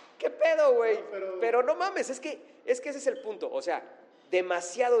 ¿qué pedo, güey? Pero no mames, es que ese es el punto, o sea,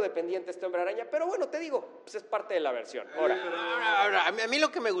 demasiado dependiente este Hombre Araña, pero bueno, te digo, pues es parte de la versión. Ahora, a mí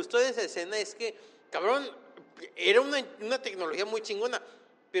lo que me gustó de esa escena es que, cabrón, era una tecnología muy chingona,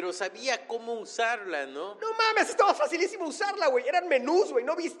 pero sabía cómo usarla, ¿no? No mames, estaba facilísimo usarla, güey. Eran menús, güey.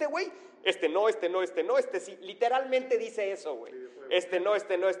 ¿No viste, güey? Este no, este sí. Literalmente dice eso, güey. Este no,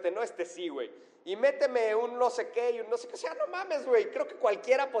 este sí, güey. Y méteme un no sé qué y un no sé qué. O sea, no mames, güey. Creo que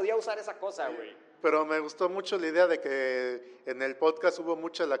cualquiera podía usar esa cosa, güey. Pero me gustó mucho la idea de que en el podcast hubo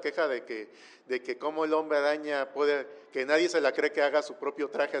mucha la queja de que cómo el Hombre Araña que nadie se la cree que haga su propio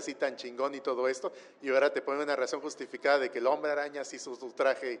traje así tan chingón y todo esto, y ahora te ponen una razón justificada de que el Hombre Araña sí hizo su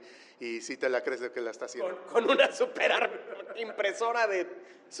traje y sí te la crees de que la está haciendo. Con una super impresora de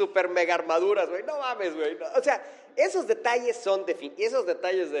super mega armaduras, güey. No mames, güey. No. O sea, esos detalles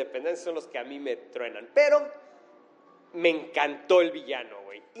de dependencia son los que a mí me truenan. Pero me encantó el villano,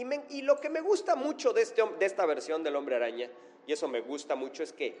 güey. Y lo que me gusta mucho de esta versión del Hombre Araña, y eso me gusta mucho,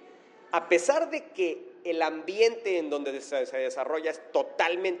 es que a pesar de que el ambiente en donde se desarrolla es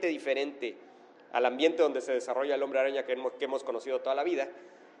totalmente diferente al ambiente donde se desarrolla el Hombre Araña que hemos conocido toda la vida,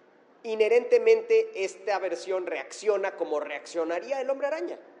 inherentemente esta versión reacciona como reaccionaría el Hombre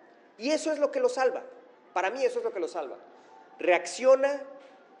Araña. Y eso es lo que lo salva. Para mí eso es lo que lo salva. Reacciona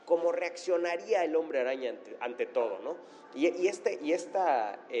como reaccionaría el Hombre Araña ante todo, ¿no?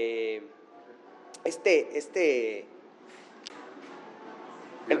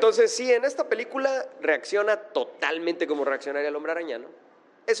 Entonces, sí, en esta película reacciona totalmente como reaccionaría el Hombre Araña, ¿no?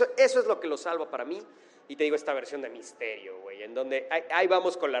 Eso es lo que lo salva para mí. Y te digo, esta versión de misterio, güey, en donde ahí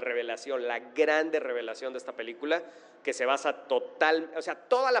vamos con la revelación, la grande revelación de esta película, que se basa o sea,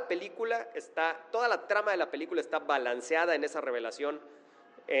 toda la trama de la película está balanceada en esa revelación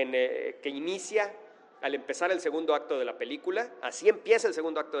que inicia al empezar el segundo acto de la película. Así empieza el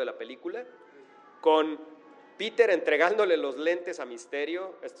segundo acto de la película, con Peter entregándole los lentes a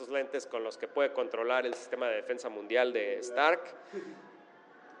Misterio, estos lentes con los que puede controlar el sistema de defensa mundial de Stark,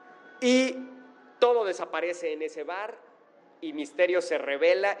 y todo desaparece en ese bar, y Misterio se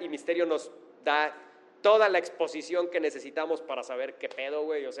revela, y Misterio nos da toda la exposición que necesitamos para saber qué pedo,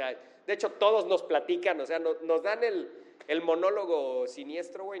 güey. O sea, de hecho, todos nos platican, o sea, nos dan el monólogo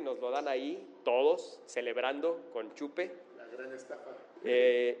siniestro, güey, nos lo dan ahí, todos, celebrando con chupe. La gran estafa.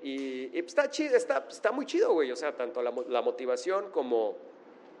 Y está chido, está muy chido, güey. O sea, tanto la motivación como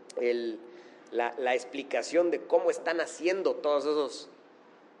la explicación de cómo están haciendo todos esos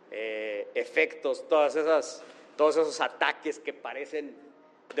efectos, todos esos ataques que parecen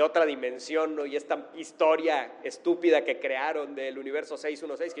de otra dimensión, ¿no? Y esta historia estúpida que crearon del universo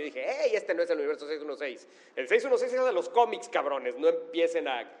 616, que yo dije, hey, este no es el universo 616. El 616 es de los cómics, cabrones, no empiecen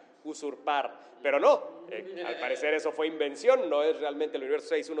a usurpar. Pero no, al parecer eso fue invención, no es realmente el universo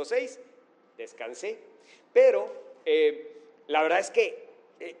 616. Descansé. Pero la verdad es que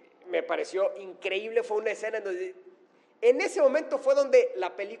me pareció increíble, fue una escena en donde... En ese momento fue donde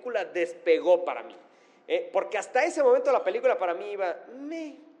la película despegó para mí. Porque hasta ese momento la película para mí iba...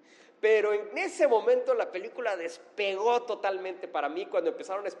 Pero en ese momento la película despegó totalmente para mí cuando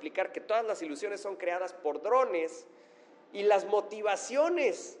empezaron a explicar que todas las ilusiones son creadas por drones y las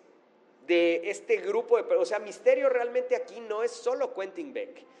motivaciones de este grupo de... O sea, Misterio realmente aquí no es solo Quentin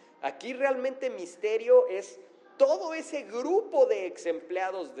Beck. Aquí realmente Misterio es todo ese grupo de ex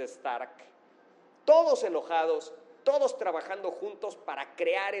empleados de Stark, todos enojados, todos trabajando juntos para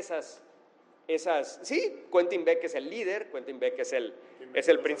crear esas... Sí, Quentin Beck es el líder, Quentin Beck es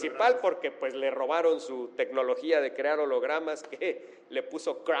el principal porque pues le robaron su tecnología de crear hologramas que le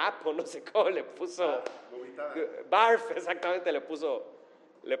puso crap o no sé cómo le puso... Barf, exactamente, le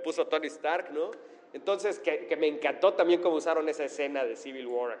puso Tony Stark, ¿no? Entonces, que me encantó también cómo usaron esa escena de Civil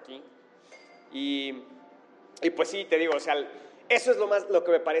War aquí. Y pues sí, te digo, o sea, eso es lo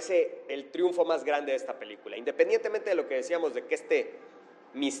que me parece el triunfo más grande de esta película. Independientemente de lo que decíamos de que este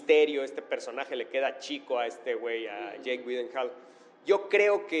Misterio, este personaje le queda chico a este güey, a Jake Gyllenhaal, yo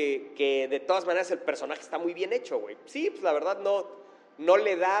creo que de todas maneras el personaje está muy bien hecho, güey. Sí, pues la verdad no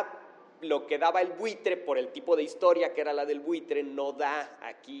le da lo que daba el buitre por el tipo de historia que era la del buitre, no da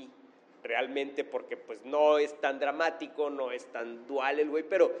aquí realmente porque pues no es tan dramático, no es tan dual el güey,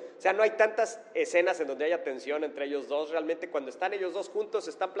 pero o sea, no hay tantas escenas en donde haya tensión entre ellos dos. Realmente cuando están ellos dos juntos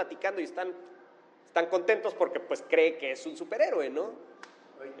están platicando y están contentos porque pues cree que es un superhéroe, ¿no?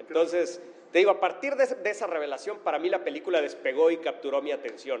 Entonces, te digo, a partir de esa revelación, para mí la película despegó y capturó mi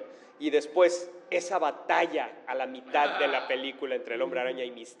atención. Y después, esa batalla a la mitad de la película entre el Hombre Araña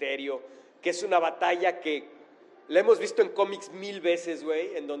y Misterio, que es una batalla que la hemos visto en cómics 1000 veces,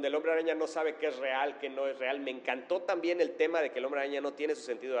 güey, en donde el Hombre Araña no sabe qué es real, qué no es real. Me encantó también el tema de que el Hombre Araña no tiene su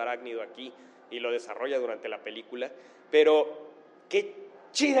sentido arácnido aquí y lo desarrolla durante la película. Pero, qué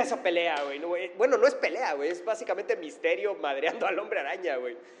chida esa pelea, güey. Bueno, no es pelea, güey. Es básicamente Misterio madreando al Hombre Araña,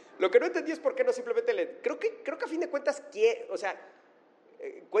 güey. Lo que no entendí es por qué no simplemente Creo que a fin de cuentas, o sea,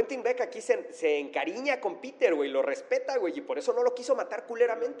 Quentin Beck aquí se encariña con Peter, güey. Lo respeta, güey. Y por eso no lo quiso matar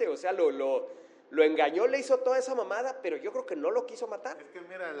culeramente. O sea, lo engañó, le hizo toda esa mamada, pero yo creo que no lo quiso matar. Es que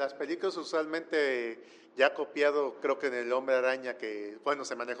mira, en las películas usualmente ya copiado, creo que en el Hombre Araña, que bueno,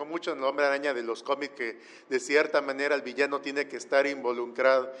 se manejó mucho en el Hombre Araña de los cómics, que de cierta manera el villano tiene que estar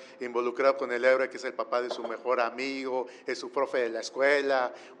involucrado con el héroe, que es el papá de su mejor amigo, es su profe de la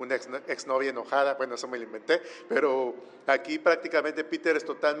escuela, una exnovia enojada, bueno, eso me lo inventé, pero aquí prácticamente Peter es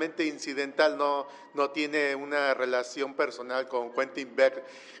totalmente incidental, no tiene una relación personal con Quentin Beck,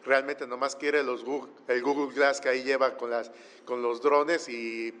 realmente nomás quiere el Google Glass que ahí lleva con los drones,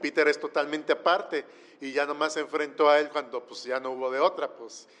 y Peter es totalmente aparte. y ya nomás se enfrentó a él cuando pues ya no hubo de otra,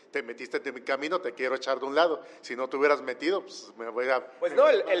 pues te metiste en mi camino, te quiero echar de un lado, si no te hubieras metido, pues me voy a... Pues no,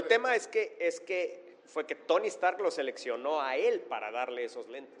 el tema es que fue que Tony Stark lo seleccionó a él para darle esos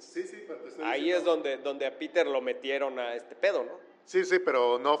lentes. Sí, pero te estoy Ahí diciendo... es donde a Peter lo metieron a este pedo, ¿no? Sí,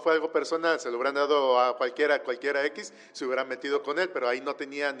 pero no fue algo personal, se lo hubieran dado a cualquiera X, se hubieran metido con él, pero ahí no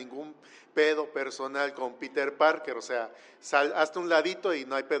tenía ningún pedo personal con Peter Parker, o sea, hazte un ladito y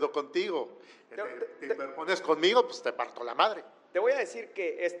no hay pedo contigo. Te pones conmigo, pues te parto la madre. Te voy a decir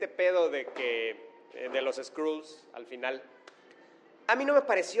que este pedo de los Skrulls al final, a mí no me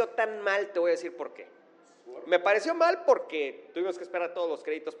pareció tan mal, te voy a decir por qué. Me pareció mal porque tuvimos que esperar todos los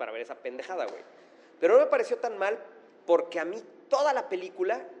créditos para ver esa pendejada, güey. Pero no me pareció tan mal porque a mí toda la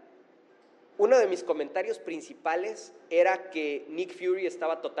película, uno de mis comentarios principales era que Nick Fury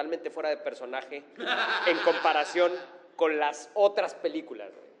estaba totalmente fuera de personaje en comparación con las otras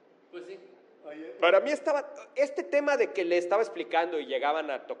películas, güey. Pues sí. Para mí este tema de que le estaba explicando y llegaban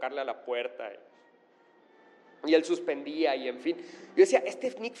a tocarle a la puerta y él suspendía y en fin, yo decía,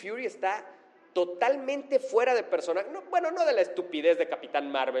 este Nick Fury está totalmente fuera de personaje. No, bueno, no de la estupidez de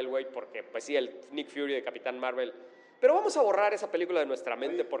Capitán Marvel, güey, porque pues sí, el Nick Fury de Capitán Marvel, pero vamos a borrar esa película de nuestra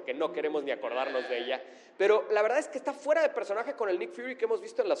mente porque no queremos ni acordarnos de ella. Pero la verdad es que está fuera de personaje con el Nick Fury que hemos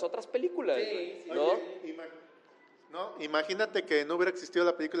visto en las otras películas, sí, ¿no? Imagínate que no hubiera existido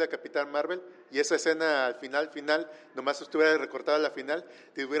la película de Capitán Marvel y esa escena al final, nomás estuviera recortada a la final,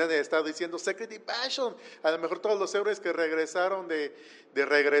 te hubieran estado diciendo Secret Invasion. A lo mejor todos los héroes que regresaron del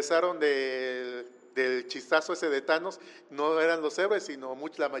chistazo ese de Thanos no eran los héroes, sino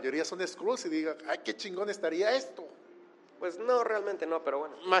la mayoría son Skrulls y digan, ay, qué chingón estaría esto. Pues no, realmente no, pero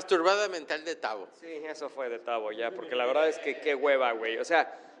bueno. Masturbada mental de Tavo. Sí, eso fue de Tavo ya, porque la verdad es que qué hueva, güey. O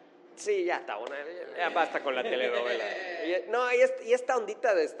sea, sí, ya Tavo, ya basta con la telenovela. No, y esta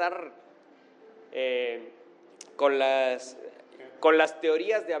ondita de estar con las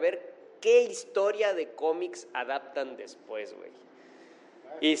teorías de a ver qué historia de cómics adaptan después, güey.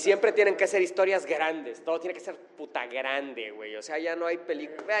 Y siempre tienen que ser historias grandes, todo tiene que ser puta grande, güey. O sea, ya no hay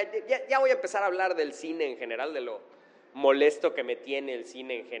película. Ya voy a empezar a hablar del cine en general, de lo molesto que me tiene el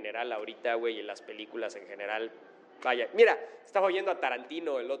cine en general ahorita, güey, y las películas en general. Vaya, mira, estaba oyendo a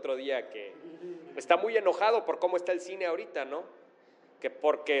Tarantino el otro día que está muy enojado por cómo está el cine ahorita, ¿no? Que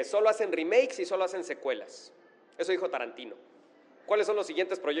porque solo hacen remakes y solo hacen secuelas. Eso dijo Tarantino. ¿Cuáles son los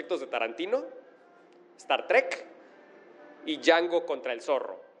siguientes proyectos de Tarantino? Star Trek y Django contra el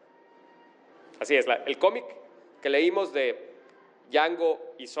zorro. Así es, el cómic que leímos de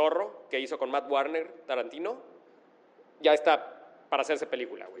Django y Zorro, que hizo con Matt Warner, Tarantino, ya está para hacerse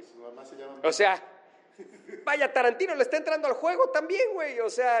película, güey. O sea, vaya, Tarantino le está entrando al juego también, güey. O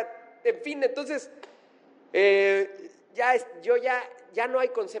sea, en fin, entonces, ya no hay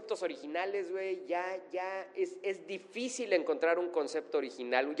conceptos originales, güey. Ya es difícil encontrar un concepto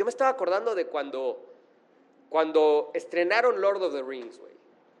original. Yo me estaba acordando de cuando estrenaron Lord of the Rings, güey.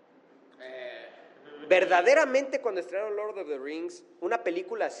 Verdaderamente cuando estrenaron Lord of the Rings, una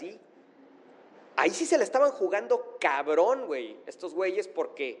película así, ahí sí se la estaban jugando cabrón, güey, estos güeyes,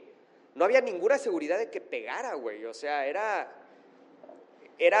 porque no había ninguna seguridad de que pegara, güey. O sea, era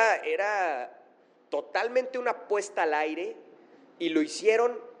totalmente una apuesta al aire y lo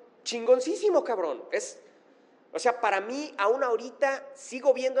hicieron chingoncísimo, cabrón. O sea, para mí, aún ahorita,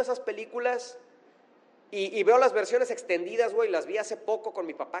 sigo viendo esas películas y veo las versiones extendidas, güey. Las vi hace poco con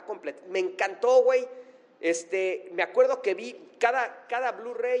mi papá completo. Me encantó, güey. Me acuerdo que vi, cada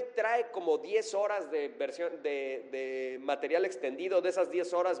Blu-ray trae como 10 horas de versión de material extendido. De esas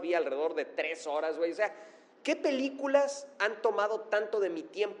 10 horas vi alrededor de 3 horas, güey. O sea, ¿qué películas han tomado tanto de mi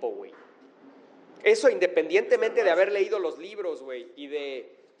tiempo, güey? Eso independientemente de haber leído los libros, güey, y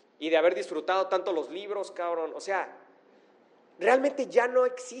de haber disfrutado tanto los libros, cabrón. O sea, realmente ya no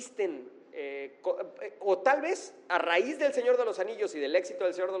existen, o tal vez a raíz del Señor de los Anillos y del éxito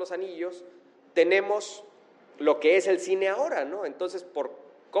del Señor de los Anillos, tenemos lo que es el cine ahora, ¿no? Entonces, por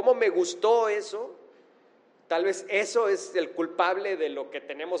cómo me gustó eso, tal vez eso es el culpable de lo que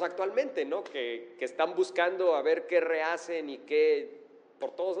tenemos actualmente, ¿no? Que están buscando a ver qué rehacen y qué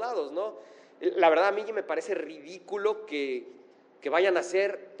por todos lados, ¿no? La verdad, a mí me parece ridículo que vayan a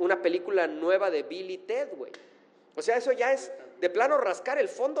hacer una película nueva de Bill y Ted, güey. O sea, eso ya es de plano rascar el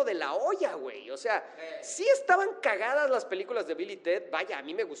fondo de la olla, güey. O sea, sí estaban cagadas las películas de Bill y Ted. Vaya, a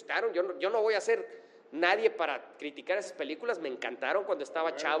mí me gustaron. Yo no voy a ser nadie para criticar esas películas. Me encantaron cuando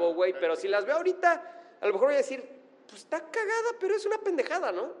estaba chavo, güey. Pero si las veo ahorita, a lo mejor voy a decir, pues está cagada, pero es una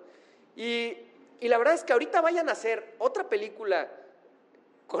pendejada, ¿no? Y la verdad es que ahorita vayan a hacer otra película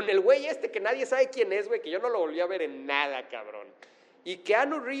con el güey que nadie sabe quién es, güey, que yo no lo volví a ver en nada, cabrón. Y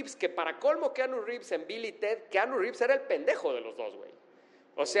Keanu Reeves, que para colmo Keanu Reeves en Bill y Ted, Keanu Reeves era el pendejo de los dos, güey.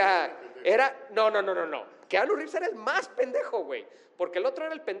 O sea, era... No. Keanu Reeves era el más pendejo, güey. Porque el otro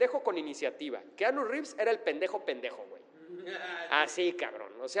era el pendejo con iniciativa. Keanu Reeves era el pendejo, güey. Así,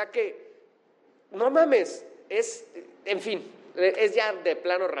 cabrón. O sea que... No mames. En fin, es ya de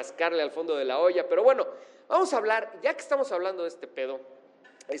plano rascarle al fondo de la olla. Pero bueno, vamos a hablar, ya que estamos hablando de este pedo,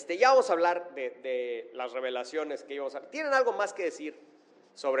 ya vamos a hablar de las revelaciones que íbamos a... ¿Tienen algo más que decir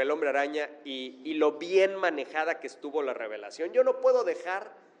sobre el Hombre Araña y lo bien manejada que estuvo la revelación? Yo no puedo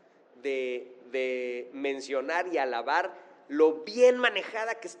dejar de mencionar y alabar lo bien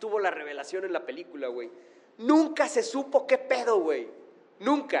manejada que estuvo la revelación en la película, güey. Nunca se supo qué pedo, güey.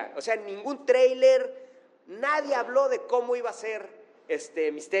 Nunca. O sea, ningún tráiler, nadie habló de cómo iba a ser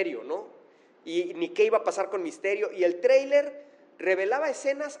Misterio, ¿no? Y ni qué iba a pasar con Misterio. Y el tráiler revelaba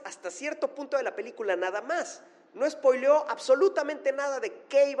escenas hasta cierto punto de la película, nada más. No spoileó absolutamente nada de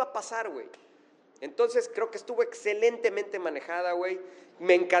qué iba a pasar, güey. Entonces creo que estuvo excelentemente manejada, güey.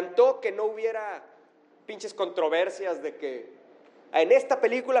 Me encantó que no hubiera pinches controversias de que en esta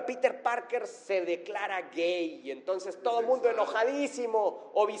película Peter Parker se declara gay y entonces todo el mundo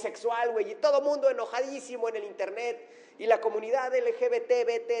enojadísimo, o bisexual, güey, y todo el mundo enojadísimo en el internet, y la comunidad LGBT,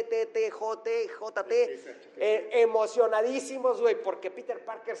 emocionadísimos, güey, porque Peter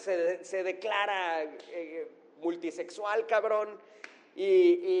Parker se declara multisexual, cabrón,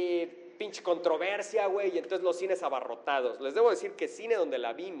 y pinche controversia, güey, y entonces los cines abarrotados. Les debo decir que cine donde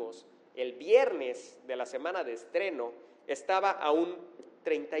la vimos el viernes de la semana de estreno estaba a un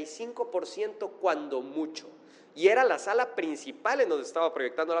 35% cuando mucho. Y era la sala principal en donde estaba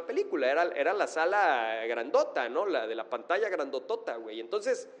proyectando la película, era la sala grandota, ¿no? La de la pantalla grandotota, güey.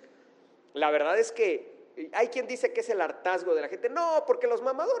 Entonces, la verdad es que hay quien dice que es el hartazgo de la gente. No, porque los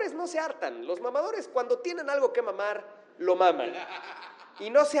mamadores no se hartan. Los mamadores cuando tienen algo que mamar, lo maman. Y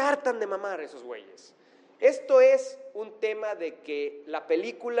no se hartan de mamar esos güeyes. Esto es un tema de que la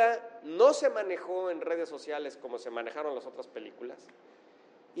película no se manejó en redes sociales como se manejaron las otras películas.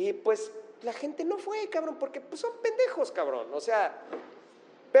 Y pues la gente no fue, cabrón, porque pues son pendejos, cabrón. O sea,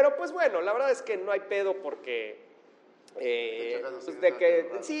 pero pues bueno, la verdad es que no hay pedo porque... pues de que,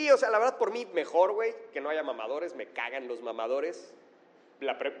 sí, o sea, la verdad por mí mejor, güey, que no haya mamadores, me cagan los mamadores.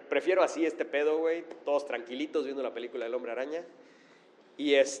 Prefiero así este pedo, güey, todos tranquilitos viendo la película del Hombre Araña.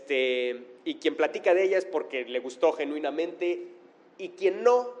 Y quien platica de ella es porque le gustó genuinamente, y quien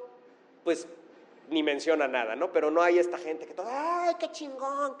no, pues ni menciona nada, ¿no? Pero no hay esta gente que todo, ¡ay, qué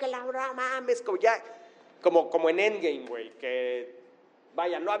chingón, que la mames! Como en Endgame, güey, que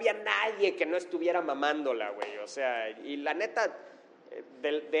vaya, no había nadie que no estuviera mamándola, güey, o sea, y la neta,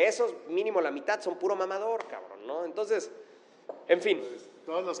 de esos, mínimo la mitad son puro mamador, cabrón, ¿no? Entonces, en fin.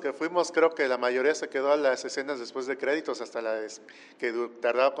 Todos los que fuimos, creo que la mayoría se quedó a las escenas después de créditos, hasta que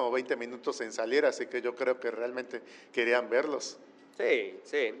tardaba como 20 minutos en salir, así que yo creo que realmente querían verlos. Sí,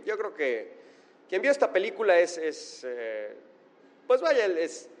 yo creo que quien vio esta película pues vaya,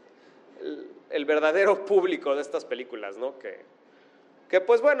 es el verdadero público de estas películas, ¿no? Que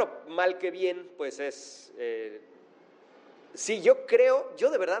pues bueno, mal que bien, pues es... sí, yo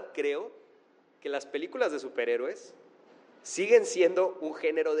de verdad creo que las películas de superhéroes siguen siendo un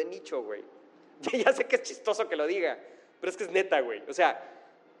género de nicho, güey. Ya sé que es chistoso que lo diga, pero es que es neta, güey. O sea,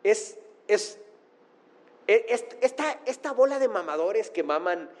 esta bola de mamadores que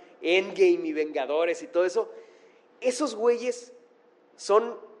maman Endgame y Vengadores y todo eso, esos güeyes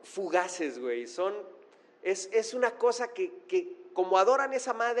son fugaces, güey. Es una cosa que como adoran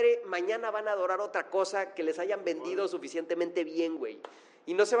esa madre, mañana van a adorar otra cosa que les hayan vendido suficientemente bien, güey.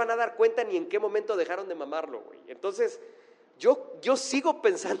 Y no se van a dar cuenta ni en qué momento dejaron de mamarlo, güey. Entonces... Yo sigo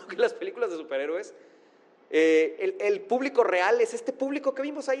pensando que las películas de superhéroes, el público real es este público que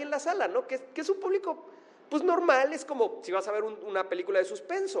vimos ahí en la sala, ¿no? Que es un público, pues normal, es como si vas a ver una película de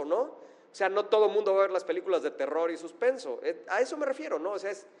suspenso, ¿no? O sea, no todo el mundo va a ver las películas de terror y suspenso. A eso me refiero, ¿no? O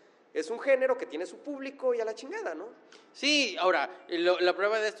sea, es un género que tiene su público y a la chingada, ¿no? Sí, ahora, la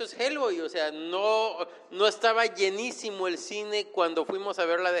prueba de esto es Hellboy, o sea, no estaba llenísimo el cine cuando fuimos a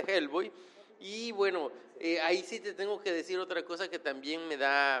ver la de Hellboy, y bueno... ahí sí te tengo que decir otra cosa que también me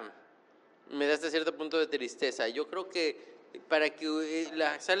da hasta cierto punto de tristeza. Yo creo que para que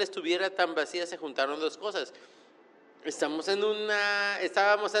la sala estuviera tan vacía se juntaron dos cosas. Estábamos en una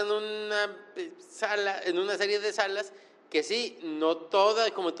sala, en una serie de salas que sí, no todas,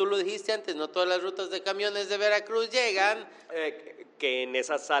 como tú lo dijiste antes, no todas las rutas de camiones de Veracruz llegan. Que en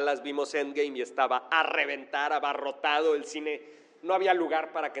esas salas vimos Endgame y estaba a reventar, abarrotado el cine. No había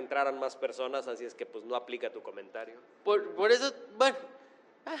lugar para que entraran más personas, así es que pues no aplica tu comentario. Por eso, bueno,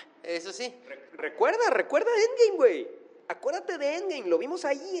 eso sí. Recuerda Endgame, güey. Acuérdate de Endgame, lo vimos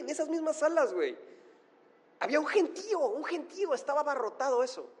ahí, en esas mismas salas, güey. Había un gentío, estaba abarrotado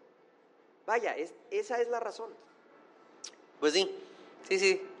eso. Vaya, esa es la razón. Pues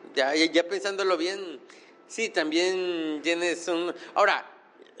sí, ya pensándolo bien, sí, también tienes un... Ahora,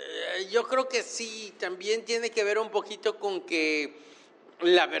 yo creo que sí, también tiene que ver un poquito con que,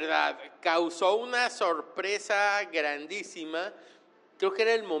 la verdad, causó una sorpresa grandísima, creo que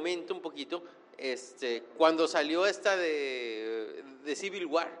era el momento un poquito, cuando salió esta de Civil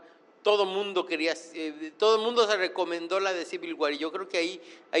War. Todo mundo se recomendó la de Civil War, y yo creo que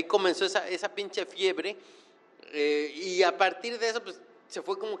ahí comenzó esa pinche fiebre, y a partir de eso, pues, se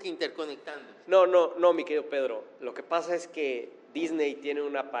fue como que interconectando. No, mi querido Pedro, lo que pasa es que Disney tiene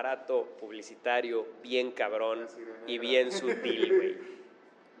un aparato publicitario bien cabrón y bien sutil, güey.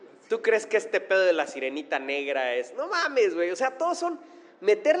 ¿Tú crees que este pedo de la sirenita negra es...? No mames, güey, o sea, todos son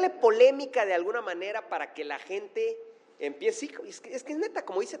meterle polémica de alguna manera para que la gente empiece... Sí, es que es neta,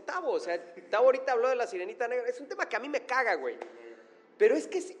 como dice Tavo, o sea, Tavo ahorita habló de la sirenita negra, es un tema que a mí me caga, güey. Pero es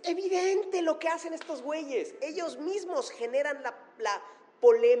que es evidente lo que hacen estos güeyes. Ellos mismos generan la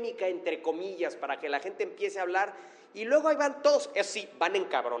polémica, entre comillas, para que la gente empiece a hablar. Y luego ahí van todos, sí, van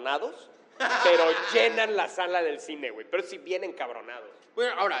encabronados, pero llenan la sala del cine, güey. Pero sí, bien encabronados.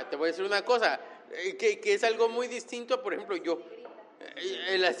 Bueno, ahora, te voy a decir una cosa, que es algo muy distinto, por ejemplo, yo.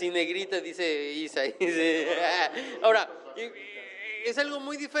 La cinegrita, dice Isa. Ahora, es algo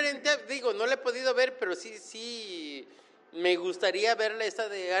muy diferente, digo, no la he podido ver, pero sí... Me gustaría verla esta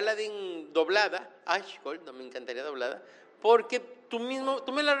de Aladdin doblada. Ay, no, me encantaría doblada. Porque tú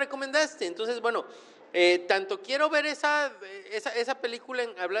me la recomendaste. Entonces, bueno, tanto quiero ver esa película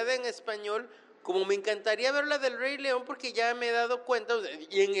hablada en español, como me encantaría ver la del Rey León, porque ya me he dado cuenta,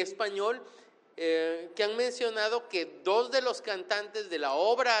 y en español, que han mencionado que 2 de los cantantes de la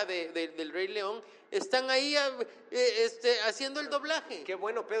obra del Rey León están ahí haciendo el doblaje. Qué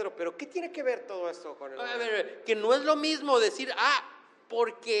bueno, Pedro, pero ¿qué tiene que ver todo esto con el... A ver, que no es lo mismo decir,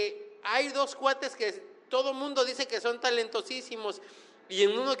 porque hay 2 cuates que todo mundo dice que son talentosísimos, y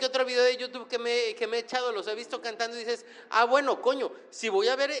en uno que otro video de YouTube que me he echado, los he visto cantando, y dices, bueno, coño, si voy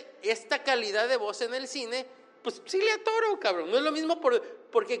a ver esta calidad de voz en el cine, pues sí le atoro, cabrón. No es lo mismo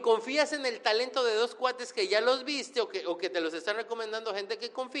porque confías en el talento de 2 cuates que ya los viste, o que te los están recomendando gente que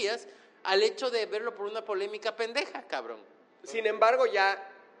confías, al hecho de verlo por una polémica pendeja, cabrón. Sin embargo, ya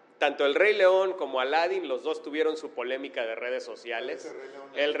tanto el Rey León como Aladdin, los dos tuvieron su polémica de redes sociales.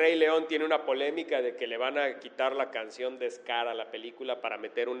 El Rey León tiene una polémica de que le van a quitar la canción de Scar a la película para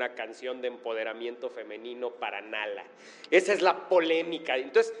meter una canción de empoderamiento femenino para Nala. Esa es la polémica.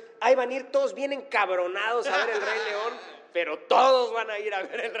 Entonces, ahí van a ir todos bien encabronados a ver el Rey León, pero todos van a ir a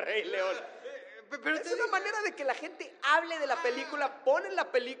ver el Rey León. Pero es una manera de que la gente hable de la película, ponen la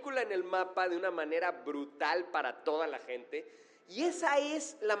película en el mapa de una manera brutal para toda la gente, y esa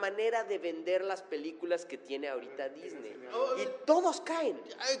es la manera de vender las películas que tiene ahorita Disney. Y todos caen.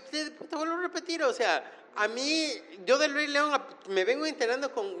 Te vuelvo a repetir, o sea, a mí, yo del Rey León me vengo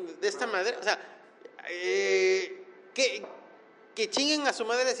enterando de esta manera, o sea, que chinguen a su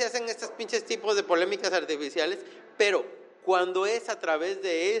madre si hacen estos pinches tipos de polémicas artificiales, pero... Cuando es a través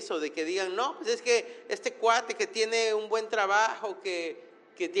de eso, de que digan, no, pues es que este cuate que tiene un buen trabajo, que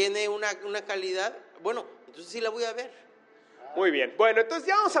tiene una calidad, bueno, entonces sí la voy a ver. Muy bien, bueno, entonces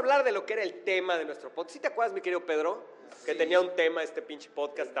ya vamos a hablar de lo que era el tema de nuestro podcast. ¿Sí te acuerdas, mi querido Pedro? Que tenía un tema este pinche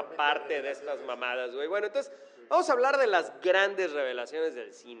podcast aparte de estas mamadas, güey. Bueno, entonces vamos a hablar de las grandes revelaciones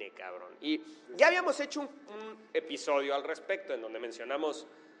del cine, cabrón. Y ya habíamos hecho un episodio al respecto en donde mencionamos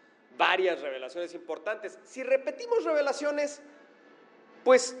varias revelaciones importantes. Si repetimos revelaciones,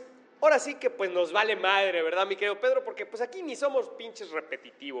 pues ahora sí que pues nos vale madre, ¿verdad, mi querido Pedro? Porque pues aquí ni somos pinches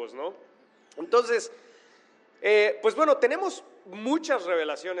repetitivos, ¿no? Entonces, pues bueno, tenemos muchas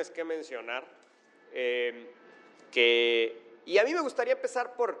revelaciones que mencionar, y a mí me gustaría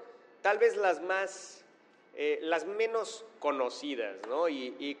empezar por tal vez las menos conocidas, ¿no?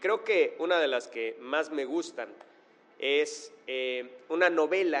 Y creo que una de las que más me gustan es una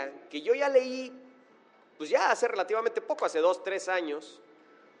novela que yo ya leí, pues ya hace relativamente poco, hace 2-3 años,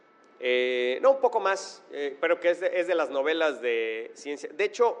 no, un poco más, pero que es de las novelas de ciencia. De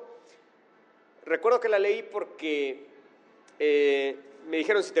hecho, recuerdo que la leí porque me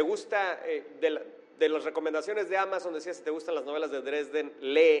dijeron, si te gusta, de las recomendaciones de Amazon, decía, si te gustan las novelas de Dresden,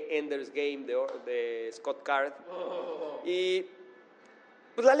 lee Ender's Game de Scott Card. Y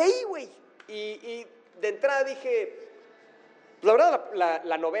pues la leí, güey, y de entrada dije... La verdad,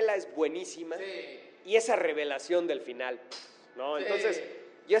 la novela es buenísima, sí. Y esa revelación del final, ¿no? Entonces, sí.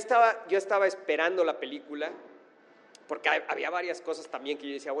 yo estaba esperando la película, porque había varias cosas también que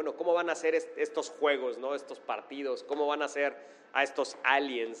yo decía, bueno, ¿cómo van a hacer estos juegos, ¿no? Estos partidos, ¿cómo van a hacer a estos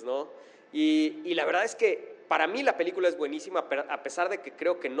aliens, ¿no? Y la verdad es que para mí la película es buenísima, pero a pesar de que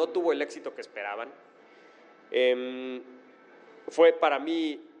creo que no tuvo el éxito que esperaban. Fue para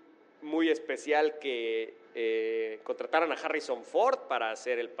mí muy especial que contrataran a Harrison Ford para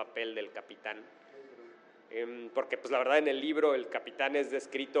hacer el papel del capitán. Porque pues la verdad en el libro el capitán es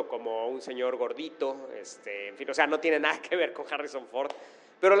descrito como un señor gordito, en fin, o sea, no tiene nada que ver con Harrison Ford,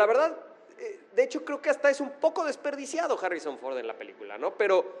 pero la verdad, de hecho creo que hasta es un poco desperdiciado Harrison Ford en la película, ¿no?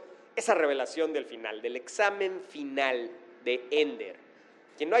 Pero esa revelación del final, del examen final de Ender,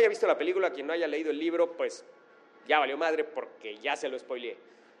 quien no haya visto la película, quien no haya leído el libro, pues ya valió madre porque ya se lo spoileé.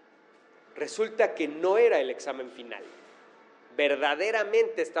 Resulta que no era el examen final.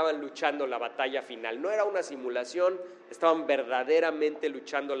 Verdaderamente estaban luchando la batalla final. No era una simulación, estaban verdaderamente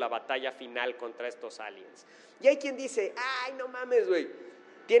luchando la batalla final contra estos aliens. Y hay quien dice, ay, no mames, güey,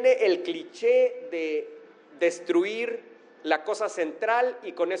 tiene el cliché de destruir la cosa central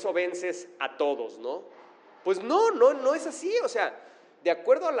y con eso vences a todos, ¿no? Pues no es así. O sea, de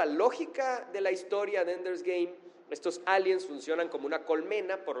acuerdo a la lógica de la historia de Ender's Game, estos aliens funcionan como una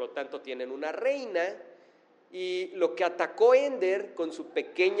colmena, por lo tanto tienen una reina. Y lo que atacó Ender con su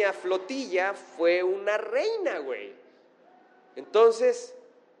pequeña flotilla fue una reina, güey. Entonces,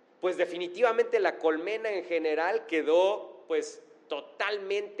 pues definitivamente la colmena en general quedó pues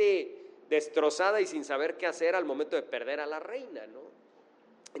totalmente destrozada y sin saber qué hacer al momento de perder a la reina, ¿no?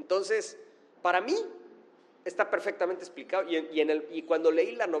 Entonces, para mí está perfectamente explicado y cuando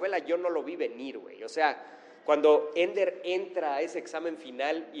leí la novela yo no lo vi venir, güey. O sea, cuando Ender entra a ese examen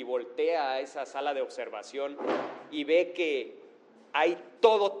final y voltea a esa sala de observación y ve que hay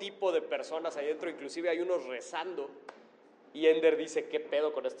todo tipo de personas ahí dentro, inclusive hay unos rezando, y Ender dice, ¿qué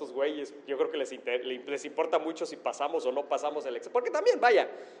pedo con estos güeyes? Yo creo que les importa mucho si pasamos o no pasamos el examen, porque también, vaya,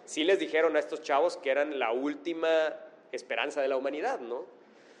 sí les dijeron a estos chavos que eran la última esperanza de la humanidad, ¿no?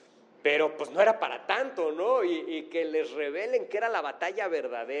 Pero pues no era para tanto, ¿no? Y que les revelen que era la batalla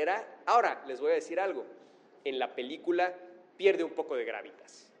verdadera. Ahora, les voy a decir algo. En la película pierde un poco de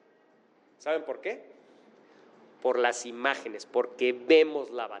gravitas. ¿Saben por qué? Por las imágenes, porque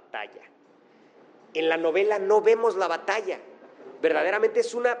vemos la batalla. En la novela no vemos la batalla. Verdaderamente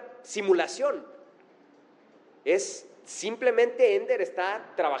es una simulación. Es simplemente Ender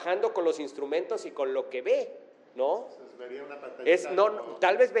está trabajando con los instrumentos y con lo que ve, ¿no? Vería una pantallita,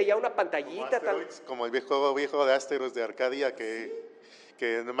 tal vez veía una pantallita. Como el viejo de Asteros de Arcadia que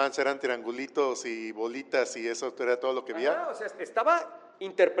nomás eran triangulitos y bolitas y eso era todo lo que veía. O sea, estaba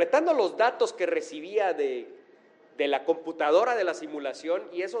interpretando los datos que recibía de la computadora de la simulación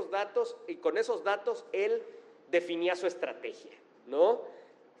y con esos datos él definía su estrategia, ¿no?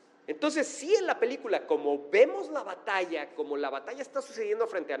 Entonces, sí, en la película, como vemos la batalla, como la batalla está sucediendo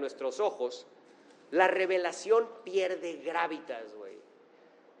frente a nuestros ojos, la revelación pierde gravitas, güey.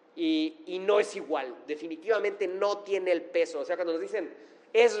 Y no es igual, definitivamente no tiene el peso. O sea, cuando nos dicen,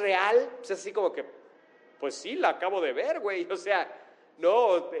 ¿es real? Pues es así como que, pues sí, la acabo de ver, güey. O sea,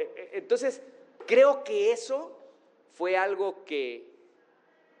 no. Entonces, creo que eso fue algo que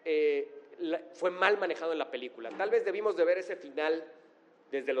fue mal manejado en la película. Tal vez debimos de ver ese final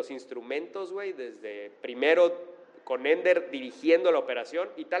desde los instrumentos, güey, desde primero con Ender dirigiendo la operación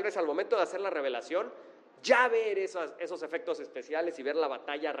y tal vez al momento de hacer la revelación ya ver esos efectos especiales y ver la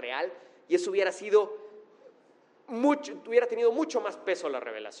batalla real, y eso hubiera tenido mucho más peso la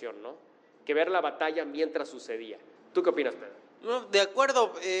revelación, ¿no? Que ver la batalla mientras sucedía. ¿Tú qué opinas, Pedro? No, de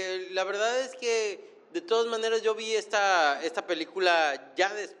acuerdo. La verdad es que de todas maneras yo vi esta película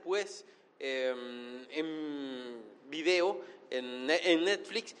ya después en video, en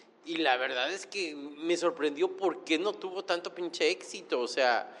Netflix, y la verdad es que me sorprendió por qué no tuvo tanto pinche éxito. O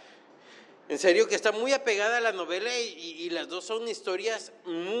sea, en serio que está muy apegada a la novela y las dos son historias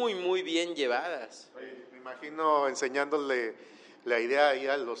muy, muy bien llevadas. Oye, me imagino enseñándole la idea ahí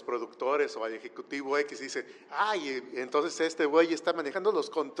a los productores o al ejecutivo X y dice, ay, entonces este güey está manejando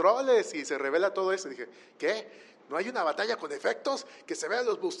los controles y se revela todo eso. Y dije, ¿qué? ¿No hay una batalla con efectos? Que se vean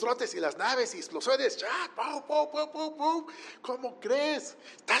los bustrotes y las naves y explosiones. ¡Ya! ¡Pau, pau, pau, pau, pau! ¿Cómo crees?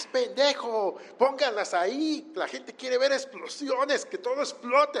 ¡Estás pendejo! Pónganlas ahí. La gente quiere ver explosiones, que todo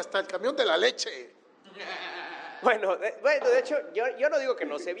explote, hasta el camión de la leche. Bueno, de hecho, yo no digo que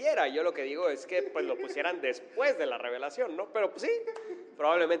no se viera, yo lo que digo es que pues lo pusieran después de la revelación, ¿no? Pero pues sí,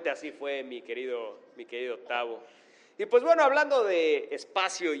 probablemente así fue mi querido Tavo. Y pues bueno, hablando de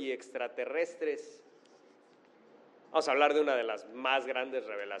espacio y extraterrestres, vamos a hablar de una de las más grandes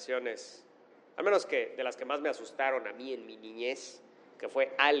revelaciones, al menos que de las que más me asustaron a mí en mi niñez, que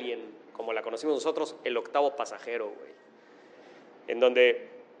fue Alien, como la conocimos nosotros, el octavo pasajero, güey. en donde,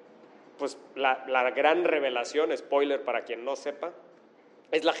 pues, la gran revelación, spoiler para quien no sepa,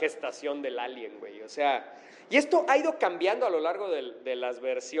 es la gestación del alien, güey. O sea, y esto ha ido cambiando a lo largo de las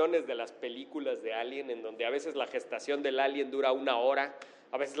versiones de las películas de Alien, en donde a veces la gestación del alien dura 1 hora,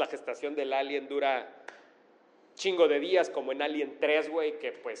 a veces la gestación del alien dura chingo de días, como en Alien 3, güey,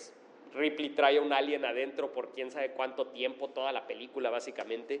 que pues Ripley trae a un alien adentro por quién sabe cuánto tiempo, toda la película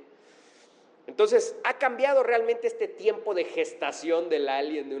básicamente. Entonces, ha cambiado realmente este tiempo de gestación del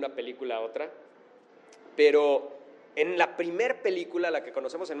alien de una película a otra, pero en la primer película, la que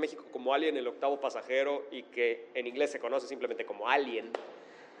conocemos en México como Alien, el octavo pasajero, y que en inglés se conoce simplemente como Alien,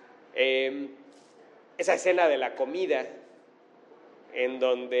 esa escena de la comida, en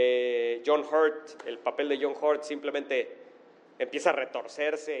donde John Hurt, el papel de John Hurt, simplemente empieza a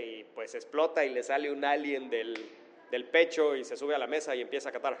retorcerse y pues explota y le sale un alien del pecho y se sube a la mesa y empieza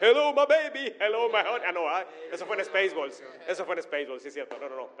a cantar "Hello my baby, hello my honey". Ah, no, eso fue en Spaceballs, sí es cierto,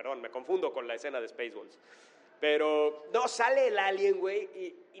 no, perdón, me confundo con la escena de Spaceballs. Pero no, sale el alien, güey,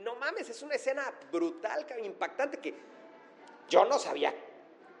 y no mames, es una escena brutal, impactante, que yo no sabía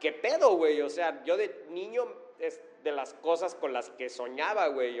qué pedo, güey. O sea, yo de niño es de las cosas con las que soñaba,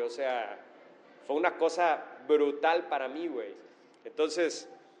 güey. O sea, fue una cosa brutal para mí, güey. Entonces,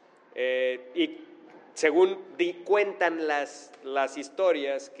 y según cuentan las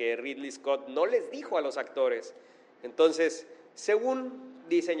historias, que Ridley Scott no les dijo a los actores. Entonces, según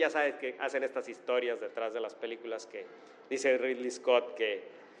dicen, ya sabes que hacen estas historias detrás de las películas, que dice Ridley Scott que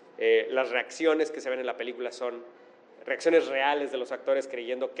las reacciones que se ven en la película son reacciones reales de los actores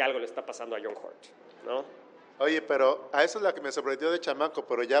creyendo que algo le está pasando a John Hurt, ¿no? Oye, pero a eso es la que me sorprendió de chamaco,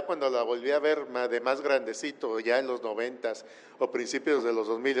 pero ya cuando la volví a ver de más grandecito, ya en los 90s o principios de los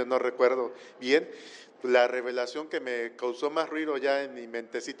 2000, no recuerdo bien, la revelación que me causó más ruido ya en mi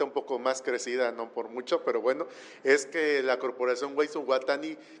mentecita un poco más crecida, no por mucho, pero bueno, es que la corporación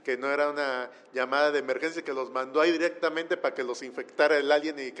Waisu-Watani, que no era una llamada de emergencia, que los mandó ahí directamente para que los infectara el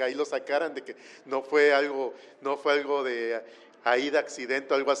alien y que ahí lo sacaran, de que no fue algo de ahí de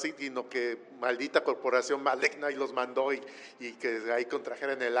accidente o algo así, sino que maldita corporación maligna y los mandó y que ahí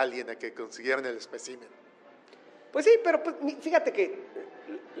contrajeran el alien, a que consiguieran el espécimen. Pues sí, pero pues, fíjate que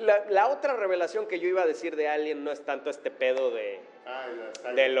la otra revelación que yo iba a decir de Alien no es tanto este pedo de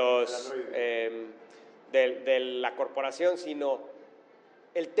la corporación, sino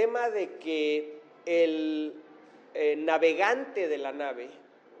el tema de que el navegante de la nave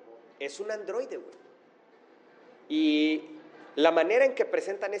es un androide, güey. Y la manera en que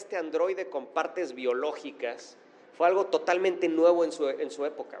presentan este androide con partes biológicas fue algo totalmente nuevo en su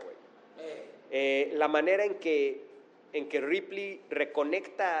época, güey. La manera en que Ripley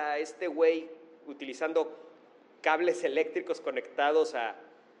reconecta a este güey utilizando cables eléctricos conectados a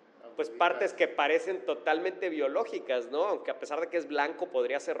pues partes que parecen totalmente biológicas, ¿no? Aunque a pesar de que es blanco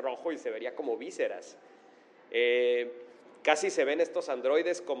podría ser rojo y se vería como vísceras. Casi se ven estos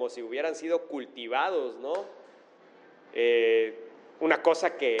androides como si hubieran sido cultivados, ¿no? Una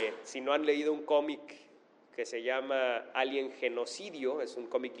cosa que, si no han leído un cómic que se llama Alien Genocidio, es un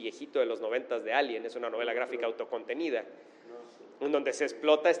cómic viejito de los 90s de Alien, es una novela gráfica autocontenida, en donde se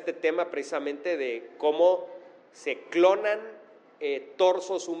explota este tema precisamente de cómo se clonan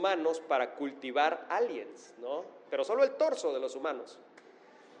torsos humanos para cultivar aliens, ¿no? Pero solo el torso de los humanos.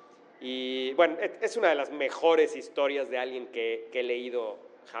 Y bueno, es una de las mejores historias de Alien que he leído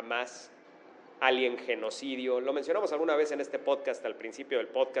jamás. Alien Genocidio, lo mencionamos alguna vez en este podcast, al principio del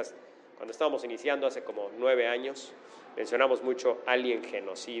podcast, cuando estábamos iniciando hace como 9 años, mencionamos mucho Alien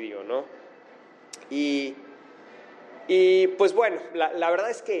Genocidio, ¿no? Y pues bueno, la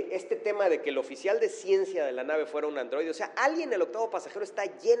verdad es que este tema de que el oficial de ciencia de la nave fuera un androide, o sea, Alien, el octavo pasajero, está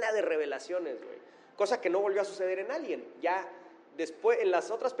llena de revelaciones, güey, cosa que no volvió a suceder en Alien. Ya después, en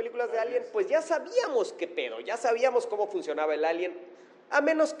las otras películas de Alien, pues ya sabíamos qué pedo, ya sabíamos cómo funcionaba el Alien, a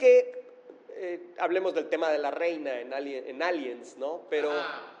menos que hablemos del tema de la reina en Aliens, ¿no?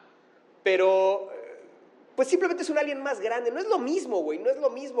 Pero pues simplemente es un alien más grande. No es lo mismo, güey, no es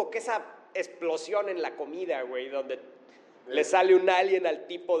lo mismo que esa explosión en la comida, güey, donde le sale un alien al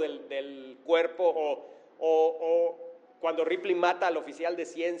tipo del cuerpo, o cuando Ripley mata al oficial de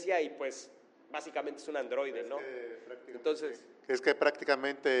ciencia y pues básicamente es un androide, ¿no? Entonces... Es que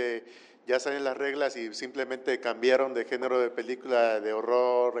prácticamente ya saben las reglas y simplemente cambiaron de género de película de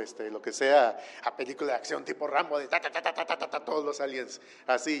horror, lo que sea, a película de acción tipo Rambo, de todos los aliens,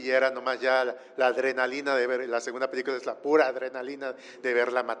 así, y era nomás ya la adrenalina de ver, la segunda película es la pura adrenalina de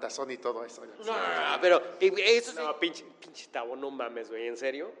ver la matazón y todo eso. No, pero eso sí. No, pinche Tavo, no mames, güey, ¿en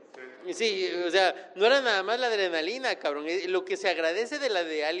serio? Sí, o sea, no era nada más la adrenalina, cabrón. Lo que se agradece de la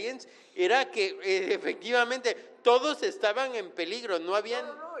de Aliens era que efectivamente todos estaban en peligro, no habían...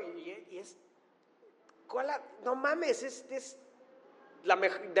 No, y es... No mames, es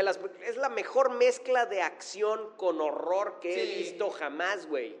la mejor mezcla de acción con horror que he visto jamás,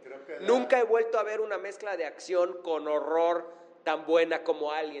 güey. Nunca he vuelto a ver una mezcla de acción con horror tan buena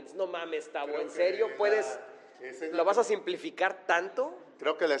como Aliens. No mames, Tavo, ¿en serio? ¿Lo vas a simplificar tanto?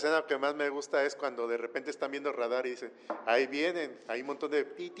 Creo que la escena que más me gusta es cuando de repente están viendo radar y dicen, ahí vienen, hay un montón de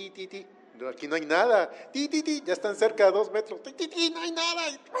ti. No, aquí no hay nada, ti, ya están cerca a 2 metros, ti, no hay nada.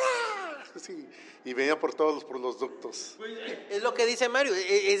 Sí, y venían por los ductos. Es lo que dice Mario,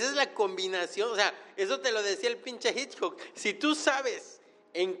 esa es la combinación, o sea, eso te lo decía el pinche Hitchcock. Si tú sabes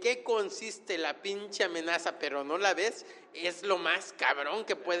en qué consiste la pinche amenaza, pero no la ves, es lo más cabrón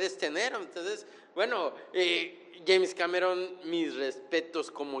que puedes tener. Entonces, bueno, James Cameron, mis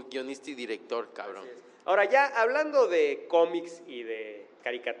respetos como guionista y director, cabrón. Ahora ya, hablando de cómics y de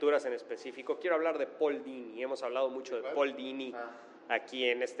caricaturas en específico, quiero hablar de Paul Dini. Hemos hablado mucho de Paul Dini aquí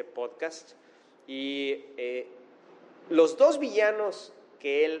en este podcast. Y los 2 villanos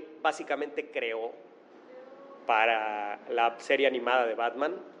que él básicamente creó para la serie animada de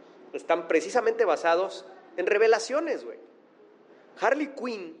Batman están precisamente basados en Revelaciones, güey. Harley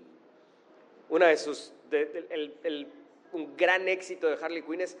Quinn, una de sus... un gran éxito de Harley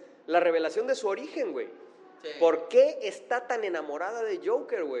Quinn es la revelación de su origen, güey. Sí. ¿Por qué está tan enamorada de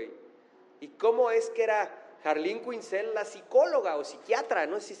Joker, güey? ¿Y cómo es que era Harley Quinn la psicóloga o psiquiatra?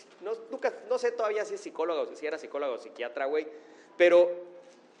 No sé todavía si es psicóloga o si era psicóloga o psiquiatra, güey. Pero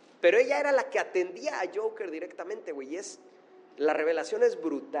ella era la que atendía a Joker directamente, güey. Y la revelación es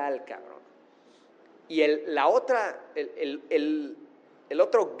brutal, cabrón. Y el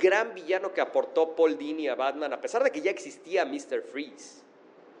otro gran villano que aportó Paul Dini a Batman, a pesar de que ya existía Mr. Freeze.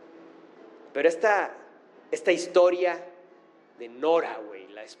 Pero esta historia de Nora, güey,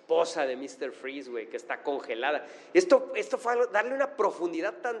 la esposa de Mr. Freeze, güey, que está congelada. Esto fue darle una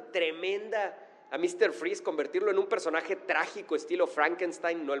profundidad tan tremenda a Mr. Freeze, convertirlo en un personaje trágico, estilo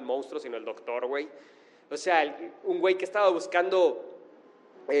Frankenstein, no el monstruo, sino el doctor, güey. O sea, un güey que estaba buscando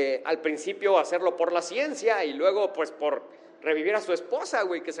al principio hacerlo por la ciencia y luego, pues, por revivir a su esposa,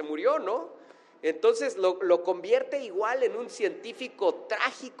 güey, que se murió, ¿no? Entonces lo convierte igual en un científico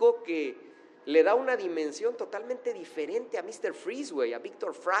trágico que le da una dimensión totalmente diferente a Mr. Freeze, güey, a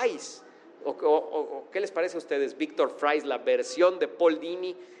Victor Fries. ¿O qué les parece a ustedes? Victor Fries, la versión de Paul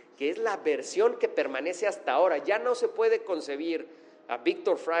Dini, que es la versión que permanece hasta ahora. Ya no se puede concebir a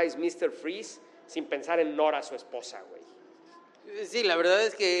Victor Fries, Mr. Freeze, sin pensar en Nora, su esposa, güey. Sí, la verdad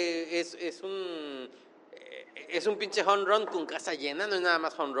es que es un pinche home run con casa llena, no es nada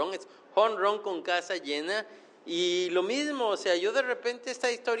más home run, es home run con casa llena. Y lo mismo, o sea, yo de repente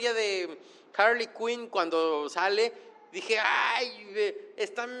esta historia de Harley Quinn cuando sale, dije, ay,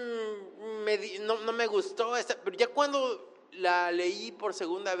 no me gustó, pero ya cuando la leí por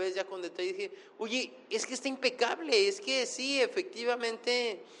segunda vez, ya con detalle, dije, oye, es que está impecable, es que sí,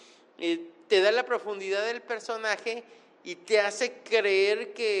 efectivamente, te da la profundidad del personaje y te hace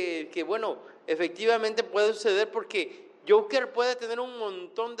creer que bueno, efectivamente puede suceder porque Joker puede tener un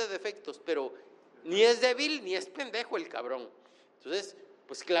montón de defectos, pero ni es débil ni es pendejo el cabrón. Entonces,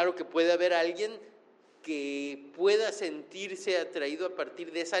 pues claro que puede haber alguien que pueda sentirse atraído a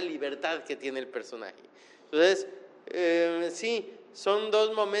partir de esa libertad que tiene el personaje. Entonces, sí, son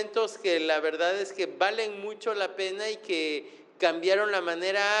 2 momentos que la verdad es que valen mucho la pena y que cambiaron la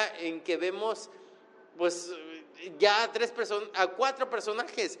manera en que vemos, pues, ya a 4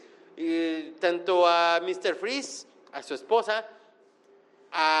 personajes, tanto a Mr. Freeze, a su esposa,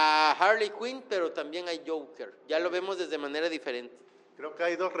 a Harley Quinn, pero también a Joker. Ya lo vemos desde manera diferente. Creo que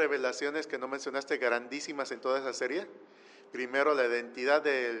hay 2 revelaciones que no mencionaste grandísimas en toda esa serie. Primero, la identidad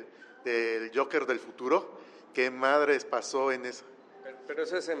del Joker del futuro. ¿Qué madres pasó en eso? Pero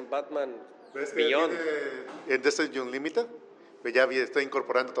eso es en Batman Beyond. En This Unlimited. Ya estoy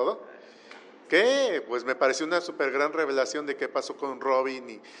incorporando todo. ¿Qué? Pues me pareció una súper gran revelación de qué pasó con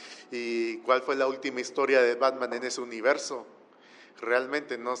Robin y cuál fue la última historia de Batman en ese universo.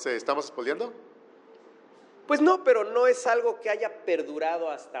 Realmente, no sé, ¿estamos spoileando? Pues no, pero no es algo que haya perdurado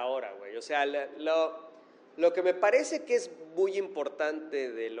hasta ahora, güey. O sea, lo que me parece que es muy importante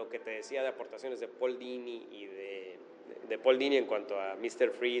de lo que te decía de aportaciones de Paul Dini y de de Paul Dini en cuanto a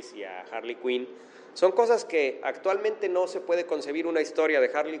Mr. Freeze y a Harley Quinn, son cosas que actualmente no se puede concebir una historia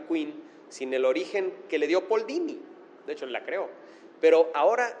de Harley Quinn sin el origen que le dio Paul Dini. De hecho, él la creó. Pero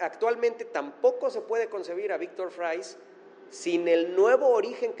ahora, actualmente, tampoco se puede concebir a Victor Fries sin el nuevo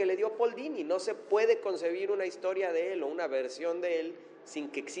origen que le dio Paul Dini. No se puede concebir una historia de él o una versión de él sin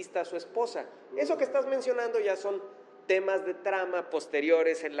que exista su esposa. Eso que estás mencionando ya son temas de trama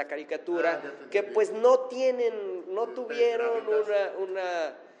posteriores en la caricatura que pues no tuvieron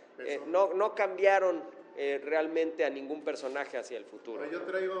no cambiaron realmente a ningún personaje hacia el futuro. Yo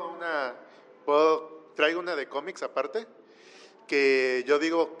traigo una de cómics aparte, que yo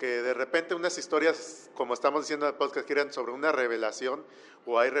digo que de repente unas historias, como estamos diciendo en el podcast, que eran sobre una revelación,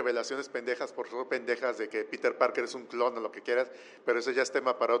 o hay revelaciones pendejas por ser pendejas de que Peter Parker es un clon o lo que quieras, pero eso ya es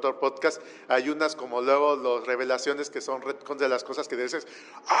tema para otro podcast. Hay unas como luego las revelaciones que son retcons de las cosas que dices,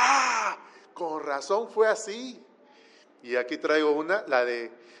 ¡ah! Con razón fue así. Y aquí traigo una, la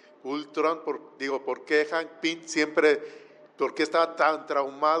de Ultron, ¿por qué Hank Pym por qué estaba tan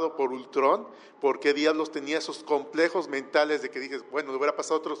traumado por Ultron? ¿Por qué diablos tenía esos complejos mentales de que dices, bueno, le hubiera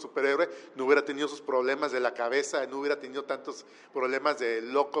pasado otro superhéroe, no hubiera tenido esos problemas de la cabeza, no hubiera tenido tantos problemas de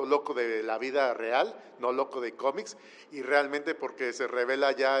loco de la vida real, no loco de cómics? Y realmente porque se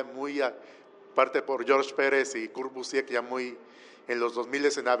revela ya muy, aparte por George Pérez y Kurt Busiek, ya muy en los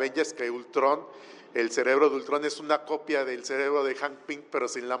 2000 en Avengers, que Ultron, el cerebro de Ultron es una copia del cerebro de Hank Pym, pero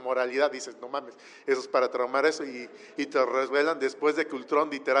sin la moralidad. Dices, no mames, eso es para traumar eso, y te revelan después de que Ultron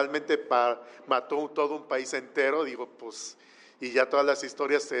literalmente mató todo un país entero. Digo, pues, y ya todas las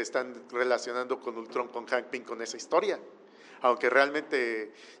historias se están relacionando con Ultron, con Hank Pym, con esa historia. Aunque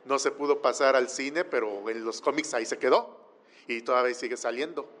realmente no se pudo pasar al cine, pero en los cómics ahí se quedó, y todavía sigue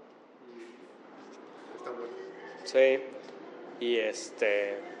saliendo. Está bueno. Sí, y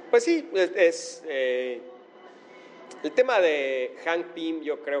pues sí, el tema de Hank Pym,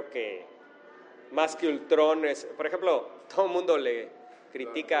 yo creo que más que Ultron por ejemplo, todo el mundo le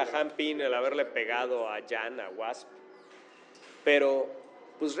critica a Hank Pym el haberle pegado a Jan, a Wasp, pero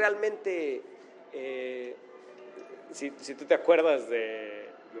pues realmente si tú te acuerdas de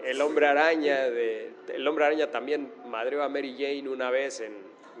el Hombre Araña, el Hombre Araña también madreó a Mary Jane una vez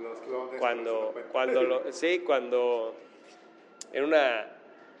cuando en una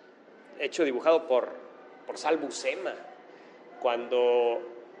hecho dibujado por Sal Buscema, cuando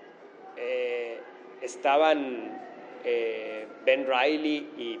estaban Ben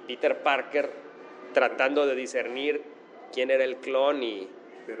Reilly y Peter Parker tratando de discernir quién era el clon y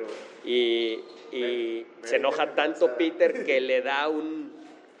se enoja tanto Peter que le da un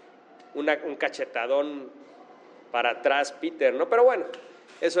cachetadón para atrás Peter, ¿no? Pero bueno,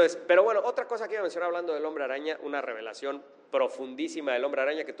 eso es. Pero bueno, otra cosa que iba a mencionar hablando del Hombre Araña, una revelación profundísima del Hombre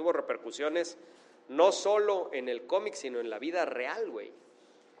Araña que tuvo repercusiones no solo en el cómic, sino en la vida real, güey.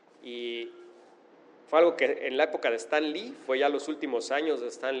 Y fue algo que en la época de Stan Lee, fue ya los últimos años de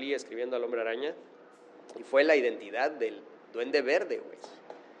Stan Lee escribiendo al Hombre Araña, y fue la identidad del Duende Verde, güey.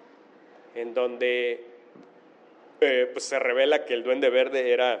 En donde pues se revela que el Duende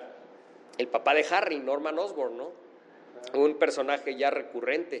Verde era el papá de Harry, Norman Osborn, ¿no? Un personaje ya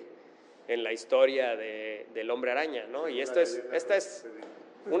recurrente en la historia del Hombre Araña, ¿no? Y esta es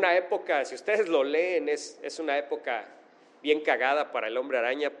una época, si ustedes lo leen, es una época bien cagada para el Hombre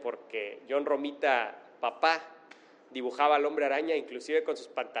Araña, porque John Romita, papá, dibujaba al Hombre Araña inclusive con sus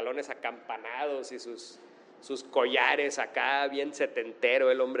pantalones acampanados y sus collares acá, bien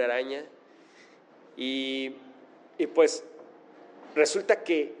setentero el Hombre Araña. Y pues resulta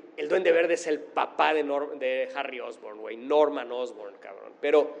que el Duende Verde es el papá de Harry Osborn, güey, Norman Osborn, cabrón.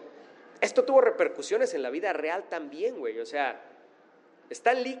 Pero esto tuvo repercusiones en la vida real también, güey. O sea,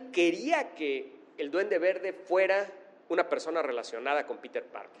 Stan Lee quería que el Duende Verde fuera una persona relacionada con Peter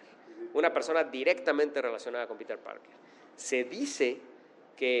Parker, una persona directamente relacionada con Peter Parker. Se dice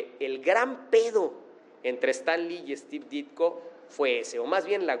que el gran pedo entre Stan Lee y Steve Ditko fue ese, o más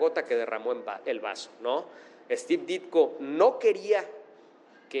bien la gota que derramó el vaso, ¿no? Steve Ditko no quería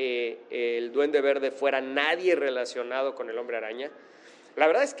que el Duende Verde fuera nadie relacionado con el Hombre Araña. La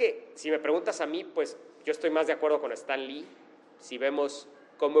verdad es que, si me preguntas a mí, pues yo estoy más de acuerdo con Stan Lee. Si vemos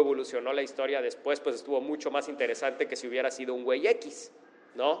cómo evolucionó la historia después, pues estuvo mucho más interesante que si hubiera sido un güey X,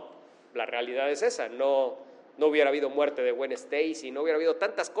 ¿no? La realidad es esa, no hubiera habido muerte de Gwen Stacy, no hubiera habido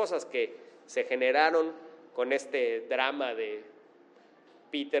tantas cosas que se generaron con este drama de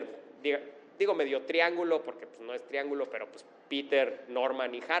Peter, digo medio triángulo, porque pues no es triángulo, pero pues Peter,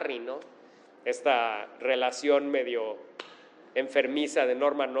 Norman y Harry, ¿no? Esta relación medio enfermiza de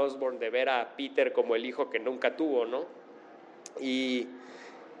Norman Osborn de ver a Peter como el hijo que nunca tuvo, ¿no? Y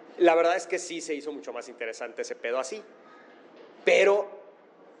la verdad es que sí se hizo mucho más interesante ese pedo así. Pero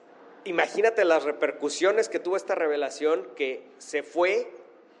imagínate las repercusiones que tuvo esta revelación, que se fue,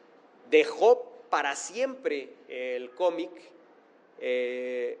 dejó para siempre el cómic,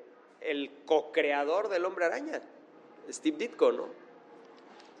 el co-creador del Hombre Araña, Steve Ditko, ¿no?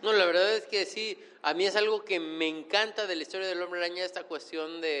 No, la verdad es que sí, a mí es algo que me encanta de la historia del Hombre Araña, esta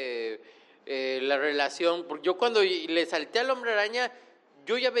cuestión de la relación, porque yo cuando le salté al Hombre Araña,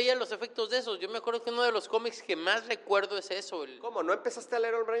 yo ya veía los efectos de esos. Yo me acuerdo que uno de los cómics que más recuerdo es eso. ¿Cómo? ¿No empezaste a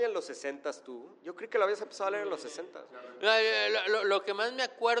leer Hombre Araña en los 60s tú? Yo creí que lo habías empezado a leer en los 60s. Lo que más me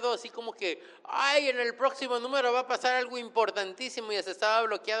acuerdo, así como que, ay, en el próximo número va a pasar algo importantísimo, y hasta estaba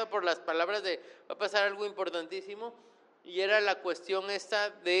bloqueado por las palabras de va a pasar algo importantísimo, y era la cuestión esta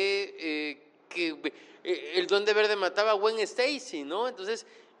de que el Duende Verde mataba a Gwen Stacy, ¿no? Entonces,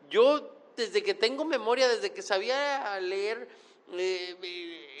 yo desde que tengo memoria, desde que sabía leer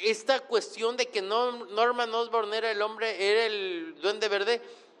esta cuestión de que Norman Osborn era el Duende Verde,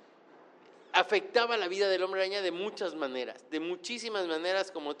 afectaba la vida del Hombre Araña de muchas maneras, de muchísimas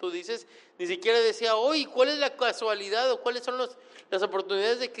maneras, como tú dices. Ni siquiera decía, oye, ¿cuál es la casualidad o cuáles son las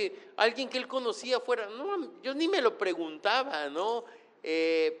oportunidades de que alguien que él conocía fuera? No, yo ni me lo preguntaba, ¿no?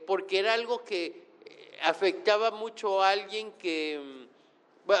 Porque era algo que afectaba mucho a alguien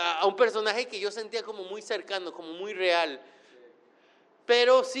a un personaje que yo sentía como muy cercano, como muy real.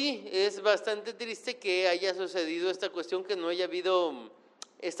 Pero sí, es bastante triste que haya sucedido esta cuestión, que no haya habido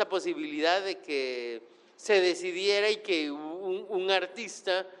esta posibilidad de que se decidiera y que un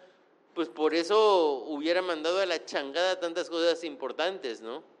artista, pues por eso hubiera mandado a la changada tantas cosas importantes,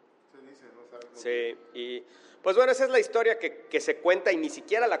 ¿no? Sí, y pues bueno, esa es la historia que se cuenta, y ni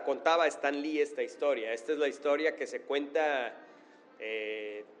siquiera la contaba Stan Lee esta historia. Esta es la historia que se cuenta,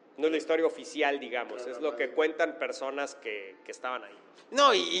 no es la historia oficial, digamos, es lo que cuentan personas que estaban ahí.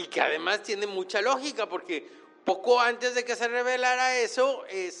 No, y que además tiene mucha lógica, porque poco antes de que se revelara eso,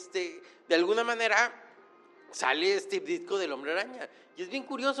 de alguna manera sale Steve Ditko del Hombre Araña. Y es bien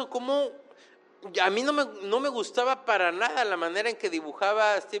curioso cómo a mí no me gustaba para nada la manera en que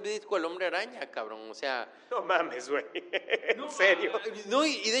dibujaba Steve Ditko el Hombre Araña, cabrón. O sea, no mames, güey. ¿En serio? No,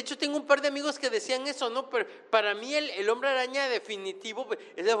 y de hecho tengo un par de amigos que decían eso, ¿no? Pero para mí el Hombre Araña definitivo,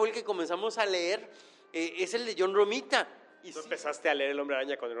 ese fue el que comenzamos a leer, es el de John Romita. ¿Tú empezaste a leer El Hombre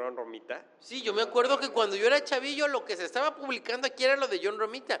Araña con John Romita? Sí, yo me acuerdo que cuando yo era chavillo, lo que se estaba publicando aquí era lo de John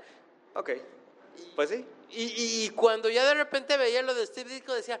Romita. Ok, pues sí. Y cuando ya de repente veía lo de Steve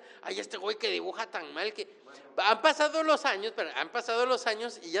Ditko, decía, ay, este güey que dibuja tan mal que... Han pasado los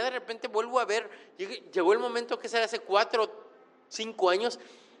años y ya de repente vuelvo a ver, llegó el momento que será hace 4 o 5 años,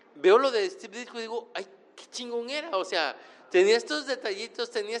 veo lo de Steve Ditko y digo, ay, qué chingón era, o sea... Tenía estos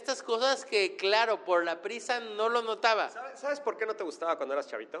detallitos, tenía estas cosas que, claro, por la prisa no lo notaba. ¿Sabes por qué no te gustaba cuando eras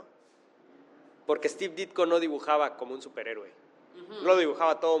chavito? Porque Steve Ditko no dibujaba como un superhéroe. No lo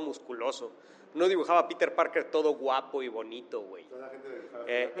dibujaba todo musculoso. No dibujaba a Peter Parker todo guapo y bonito, güey.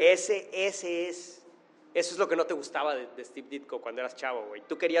 Eso es lo que no te gustaba de Steve Ditko cuando eras chavo, güey.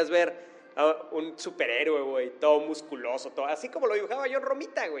 Tú querías ver un superhéroe, güey, todo musculoso, todo, así como lo dibujaba John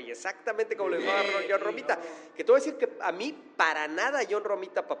Romita, güey, exactamente como lo dibujaba John Romita. Que te voy a decir que a mí, para nada, John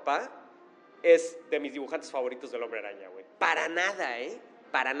Romita, papá, es de mis dibujantes favoritos del Hombre Araña, güey. Para nada,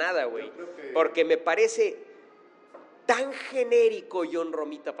 para nada, güey. Porque me parece tan genérico John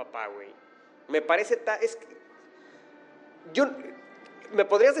Romita, papá, güey. Me parece me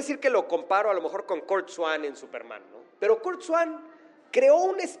podrías decir que lo comparo a lo mejor con Kurt Swan en Superman, ¿no? Pero Kurt Swan creó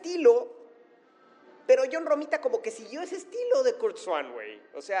un estilo, pero John Romita como que siguió ese estilo de Kurt Swan, güey.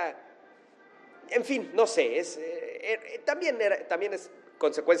 O sea, en fin, no sé, también es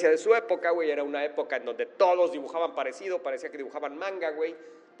consecuencia de su época, güey. Era una época en donde todos dibujaban parecido, parecía que dibujaban manga, güey,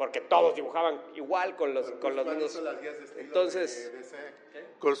 porque todos dibujaban igual con los mismos. Entonces,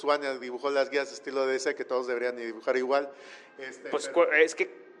 Kurt Swan dibujó las guías de estilo de DC que todos deberían dibujar igual. Es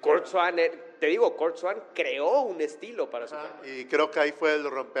que Kurt Swan, Kurt Swan creó un estilo para Superman. Y creo que ahí fue el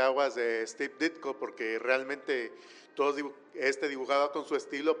rompeaguas de Steve Ditko, porque realmente todos dibujaba con su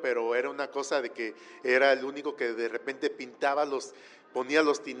estilo, pero era una cosa de que era el único que de repente ponía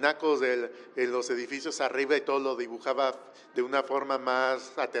los tinacos en los edificios arriba y todo lo dibujaba de una forma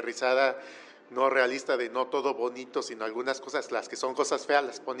más aterrizada, no realista, de no todo bonito, sino algunas cosas, las que son cosas feas,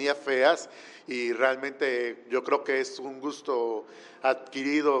 las ponía feas, y realmente yo creo que es un gusto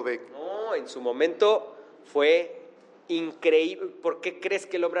adquirido de... No, en su momento fue increíble. ¿Por qué crees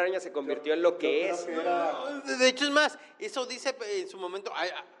que el Hombre Araña se convirtió en lo que es? No, de hecho, es más, eso dice en su momento,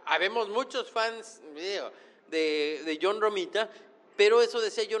 habemos muchos fans de John Romita, pero eso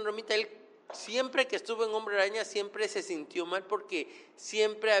decía John Romita, él siempre que estuvo en Hombre Araña, siempre se sintió mal porque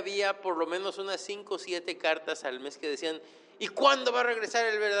siempre había por lo menos unas 5 o 7 cartas al mes que decían, ¿y cuándo va a regresar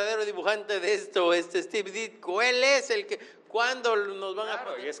el verdadero dibujante de esto, Steve Ditko? Él es el que, ¿cuándo nos van a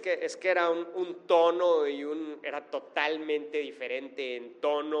poner? Y es que era un tono y era totalmente diferente en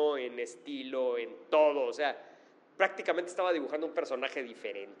tono, en estilo, en todo, o sea, prácticamente estaba dibujando un personaje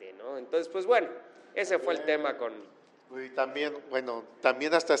diferente, ¿no? Entonces, pues bueno, ese fue el tema con... Y también,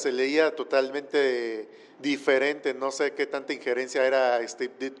 también hasta se leía totalmente diferente, no sé qué tanta injerencia era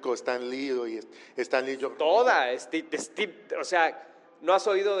Steve Ditko, Stan Lee y Stan Lee. Toda, Steve, o sea, ¿no has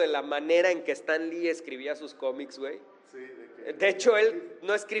oído de la manera en que Stan Lee escribía sus cómics, güey? Sí, De hecho, él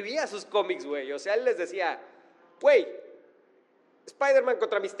no escribía sus cómics, güey, o sea, él les decía, güey, Spider-Man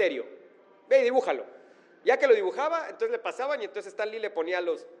contra Misterio, ve y dibújalo. Ya que lo dibujaba, entonces le pasaban y entonces Stan Lee le ponía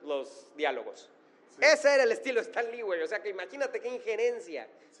los diálogos. Sí. Ese era el estilo de Stan Lee, güey. O sea, que imagínate qué injerencia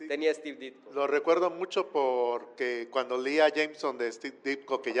tenía Steve Ditko. Lo recuerdo mucho porque cuando leía Jameson de Steve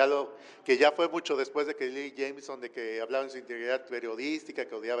Ditko, que ya fue mucho después de que leí Jameson, de que hablaba en su integridad periodística,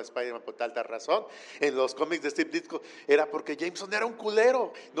 que odiaba a Spider-Man por tal razón, en los cómics de Steve Ditko, era porque Jameson era un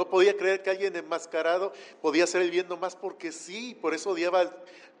culero. No podía creer que alguien enmascarado podía hacer el bien nomás porque sí. Por eso odiaba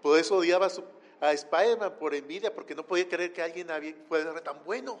a Spider-Man por envidia, porque no podía creer que alguien fuera tan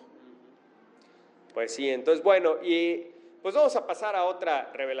bueno. Pues sí, entonces bueno, y pues vamos a pasar a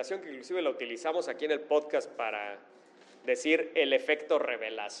otra revelación que inclusive la utilizamos aquí en el podcast para decir el efecto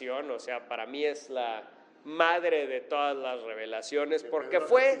revelación, o sea, para mí es la madre de todas las revelaciones, porque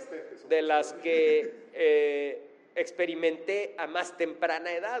fue de las que experimenté a más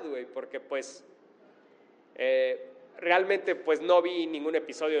temprana edad, güey, porque pues realmente pues no vi ningún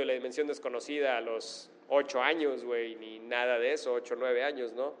episodio de La Dimensión Desconocida a los 8 años, güey, ni nada de eso, 8 o 9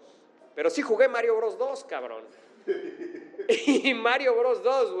 años, ¿no? Pero sí jugué Mario Bros. 2, cabrón. Y Mario Bros.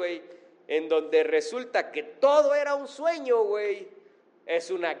 2, güey, en donde resulta que todo era un sueño, güey,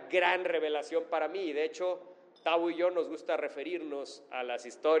 es una gran revelación para mí. De hecho, Tavo y yo nos gusta referirnos a las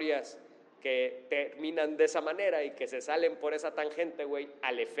historias que terminan de esa manera y que se salen por esa tangente, güey,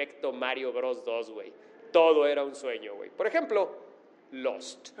 al efecto Mario Bros. 2, güey. Todo era un sueño, güey. Por ejemplo,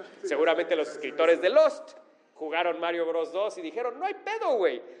 Lost. Seguramente los escritores de Lost jugaron Mario Bros. 2 y dijeron, no hay pedo,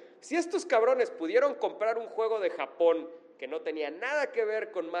 güey. Si estos cabrones pudieron comprar un juego de Japón que no tenía nada que ver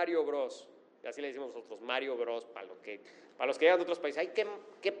con Mario Bros., y así le decimos nosotros, Mario Bros., para los que llegan de otros países, ay,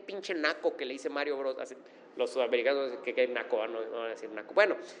 qué pinche naco que le dice Mario Bros., así, los sudamericanos, que naco, no van a decir naco.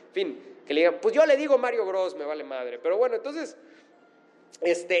 Bueno, en fin, que le digan, pues yo le digo Mario Bros., me vale madre. Pero bueno, entonces,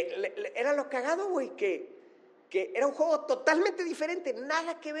 era lo cagado, güey, que era un juego totalmente diferente,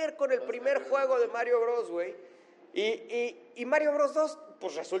 nada que ver con el primer juego de Mario Bros., güey. Y Mario Bros. 2,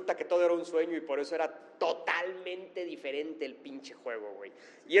 pues resulta que todo era un sueño y por eso era totalmente diferente el pinche juego, güey.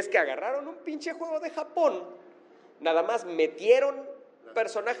 Y es que agarraron un pinche juego de Japón, nada más metieron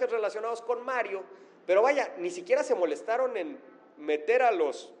personajes relacionados con Mario, pero vaya, ni siquiera se molestaron en meter a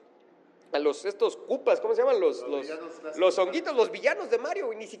estos Koopas, ¿cómo se llaman? Los honguitos, los villanos de Mario,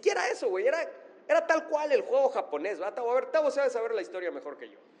 güey. Ni siquiera eso, güey. Era tal cual el juego japonés, ¿va? A ver, Tavo sabe saber la historia mejor que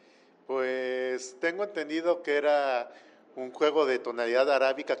yo. Pues tengo entendido que era un juego de tonalidad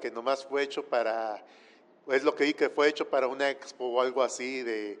arábica que nomás fue hecho es lo que vi que fue hecho para una expo o algo así,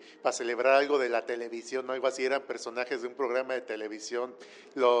 para celebrar algo de la televisión, ¿no? Algo así, eran personajes de un programa de televisión,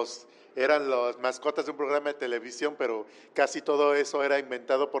 eran las mascotas de un programa de televisión, pero casi todo eso era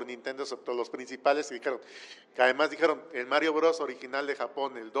inventado por Nintendo, excepto los principales, que además dijeron, el Mario Bros. Original de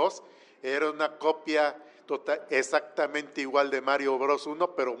Japón, el 2, era una copia exactamente igual de Mario Bros.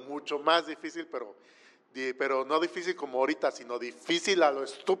 1, pero mucho más difícil, pero no difícil como ahorita, sino difícil a lo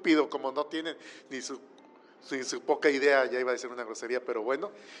estúpido, como no tienen ni su poca idea, ya iba a decir una grosería, pero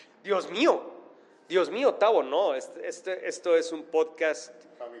bueno. Dios mío, Tavo, no, esto es un podcast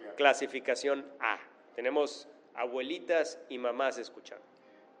familiar. Clasificación A. Tenemos abuelitas y mamás escuchando.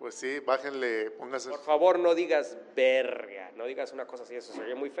 Pues sí, bájenle, pónganse. Por favor, no digas verga, no digas una cosa así, eso se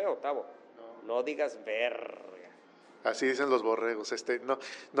oye muy feo, Tavo. No digas verga. Así dicen los borregos,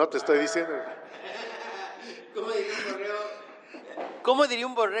 no te estoy diciendo. ¿Cómo diría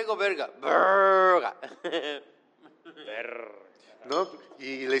un borrego verga? Verga. Verga. ¿No?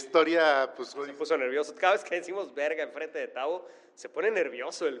 Y la historia, pues... Se puso nervioso. Cada vez que decimos verga enfrente de Tavo, se pone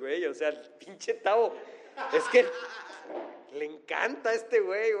nervioso el güey. O sea, el pinche Tavo. Es que le encanta a este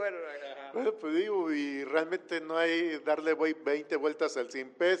güey. Bueno, pues digo, y realmente no hay darle 20 vueltas al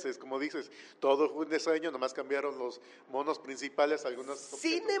 100 pesos, como dices. Todo fue un diseño, nomás cambiaron los monos principales, algunos...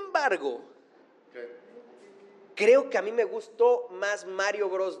 Sin embargo... Creo que a mí me gustó más Mario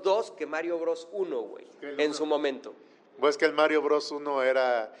Bros. 2 que Mario Bros. 1, güey, en su momento. Pues que el Mario Bros. 1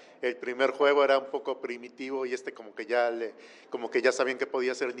 era, el primer juego era un poco primitivo y como que ya sabían que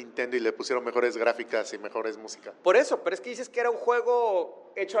podía ser Nintendo y le pusieron mejores gráficas y mejores música. Por eso, pero es que dices que era un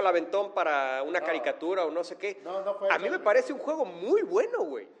juego hecho al aventón para una caricatura o no sé qué. No fue A mí me parece un juego muy bueno,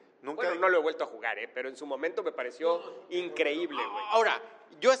 güey. Nunca Bueno, no lo he vuelto a jugar, pero en su momento me pareció increíble, güey. Ahora,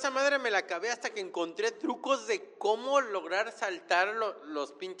 yo esa madre me la acabé hasta que encontré trucos de cómo lograr saltar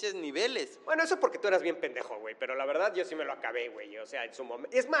los pinches niveles. Bueno, eso porque tú eras bien pendejo, güey, pero la verdad yo sí me lo acabé, güey. O sea, en su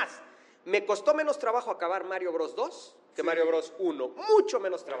momento. Es más, me costó menos trabajo acabar Mario Bros. 2 que Mario Bros. 1. Mucho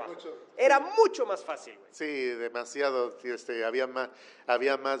menos trabajo. Era mucho más fácil, güey. Sí, demasiado.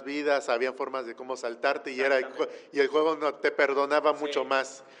 Había más vidas, había formas de cómo saltarte y el juego no te perdonaba mucho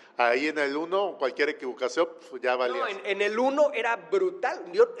más. Ahí en el 1, cualquier equivocación, pues ya valía. No, en el 1 era brutal.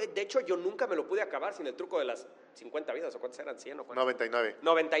 De hecho, yo nunca me lo pude acabar sin el truco de las 50 vidas, ¿o cuántas eran? ¿100 o cuántas? 99.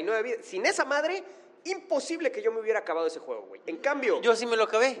 99 vidas. Sin esa madre, imposible que yo me hubiera acabado ese juego, güey. En cambio... Yo sí me lo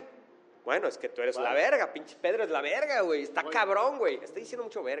acabé. Bueno, es que tú eres la verga, pinche Pedro es la verga, güey. Está cabrón, güey. Estoy diciendo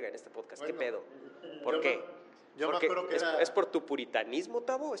mucho verga en este podcast. ¿Qué pedo? ¿Por qué? Yo me acuerdo que ¿Es por tu puritanismo,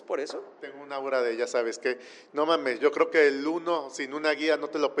 Tavo? ¿Es por eso? Tengo una aura de, ya sabes, que no mames, yo creo que el 1 sin una guía no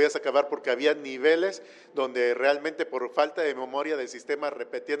te lo podías acabar porque había niveles donde realmente por falta de memoria del sistema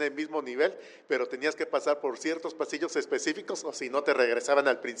repetían el mismo nivel, pero tenías que pasar por ciertos pasillos específicos o si no te regresaban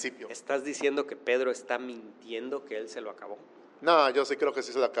al principio. ¿Estás diciendo que Pedro está mintiendo que él se lo acabó? No, yo sí creo que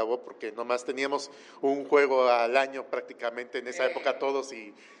sí se lo acabó porque nomás teníamos un juego al año prácticamente en esa época todos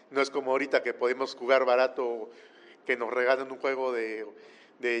y no es como ahorita que podemos jugar barato, que nos regalan un juego de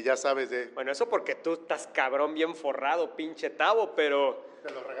ya sabes, de... Bueno, eso porque tú estás cabrón bien forrado, pinche Tavo, pero...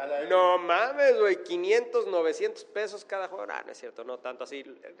 Te lo regala él. No mames, güey, 500, 900 pesos cada juego. No es cierto, no tanto así.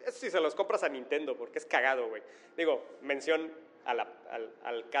 Eso sí se los compras a Nintendo porque es cagado, güey. Digo, mención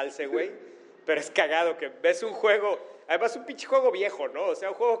al calce, güey, pero es cagado que ves un juego, además un pinche juego viejo, ¿no? O sea,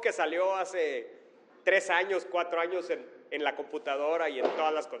 un juego que salió hace 3 años, 4 años en la computadora y en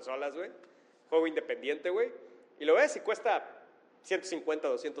todas las consolas, güey. Juego independiente, güey. Y lo ves y cuesta 150,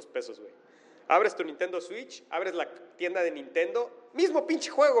 200 pesos, güey. Abres tu Nintendo Switch, abres la tienda de Nintendo, mismo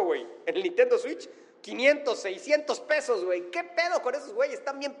pinche juego, güey. En el Nintendo Switch, 500, 600 pesos, güey. ¿Qué pedo con esos güeyes?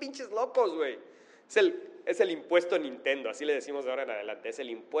 Están bien pinches locos, güey. Es el impuesto Nintendo, así le decimos de ahora en adelante. Es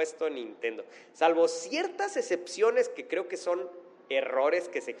el impuesto Nintendo. Salvo ciertas excepciones que creo que son errores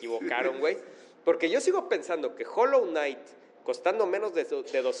que se equivocaron, güey. Porque yo sigo pensando que Hollow Knight, costando menos de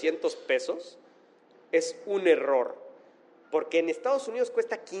 200 pesos, es un error. Porque en Estados Unidos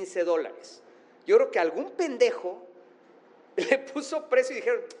cuesta $15. Yo creo que algún pendejo le puso precio y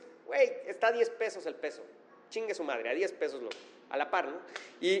dijeron, güey, está a 10 pesos el peso. Chingue su madre, a 10 pesos a la par, ¿no?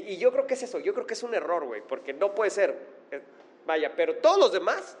 Y yo creo que es eso, yo creo que es un error, güey, porque no puede ser. Vaya, pero todos los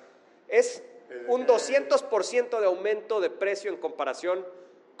demás es un 200% de aumento de precio en comparación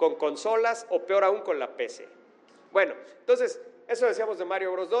con consolas o peor aún con la PC. Bueno, entonces, eso decíamos de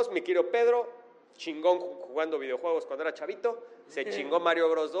Mario Bros. 2, mi querido Pedro. Chingón jugando videojuegos cuando era chavito, se chingó Mario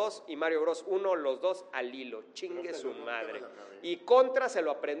Bros. 2 y Mario Bros. 1, los dos al hilo, chingue su madre. Y Contra se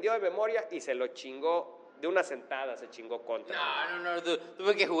lo aprendió de memoria y se lo chingó de una sentada, se chingó Contra. No,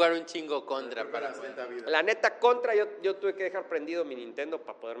 tuve que jugar un chingo Contra para la neta, Contra, yo tuve que dejar prendido mi Nintendo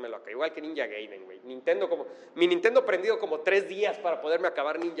para podérmelo acabar, igual que Ninja Gaiden, güey. Mi Nintendo prendido como 3 días para poderme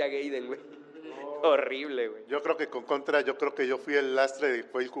acabar Ninja Gaiden, güey. Horrible, güey. Yo creo que con Contra, yo yo fui el lastre y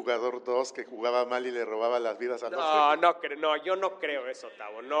fue el jugador 2 que jugaba mal y le robaba las vidas a los... No, yo no creo eso,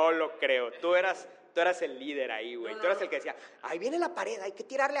 Tavo, no lo creo. Tú eras el líder ahí, güey. Tú eras el que decía, ahí viene la pared, hay que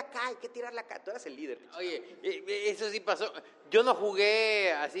tirarle acá, hay que tirarle acá. Tú eras el líder. Oye, eso sí pasó. Yo no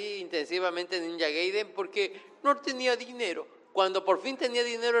jugué así intensivamente Ninja Gaiden porque no tenía dinero. Cuando por fin tenía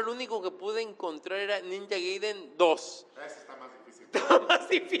dinero, el único que pude encontrar era Ninja Gaiden 2. Ese está más difícil. Está más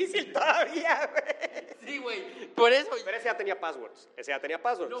difícil todavía, güey. Sí, güey. Por eso. Pero ese ya tenía passwords.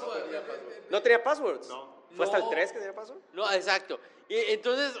 No tenía passwords. No. ¿Fue hasta el 3 que tenía password? No, exacto. Y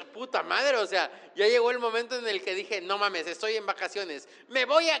entonces, puta madre, o sea, ya llegó el momento en el que dije, no mames, estoy en vacaciones, me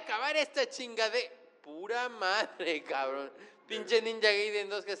voy a acabar esta chingadera. Pura madre, cabrón. Pinche Ninja Gaiden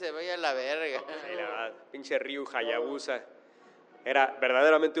 2 que se vaya a la verga. Ay, la verdad, pinche Ryu Hayabusa. Era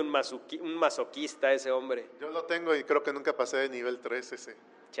verdaderamente un masoquista ese hombre. Yo lo tengo y creo que nunca pasé de nivel 3 ese.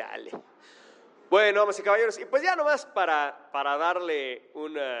 Chale. Bueno, damas y caballeros, y pues ya nomás para darle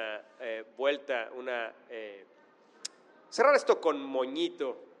una vuelta, cerrar esto con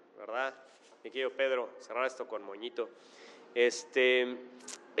moñito, ¿verdad? Mi querido Pedro, cerrar esto con moñito. Pues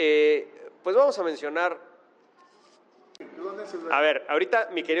vamos a mencionar... A ver, ahorita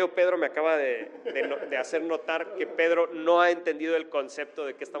mi querido Pedro me acaba de hacer notar que Pedro no ha entendido el concepto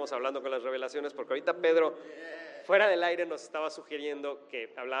de qué estamos hablando con las revelaciones, porque ahorita Pedro fuera del aire nos estaba sugiriendo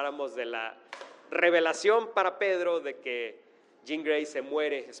que habláramos de la revelación para Pedro de que Jean Grey se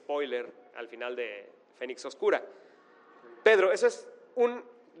muere, spoiler, al final de Fénix Oscura. Pedro, eso es un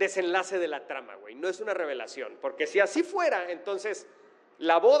desenlace de la trama, güey, no es una revelación, porque si así fuera, entonces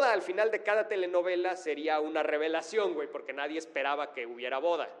la boda al final de cada telenovela sería una revelación, güey, porque nadie esperaba que hubiera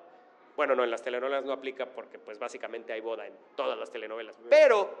boda. Bueno, no, en las telenovelas no aplica porque pues básicamente hay boda en todas las telenovelas,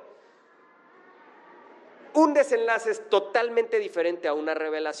 pero un desenlace es totalmente diferente a una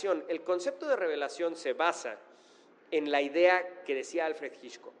revelación. El concepto de revelación se basa en la idea que decía Alfred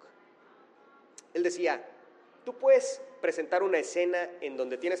Hitchcock. Él decía, tú puedes presentar una escena en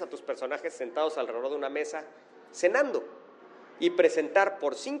donde tienes a tus personajes sentados alrededor de una mesa cenando y presentar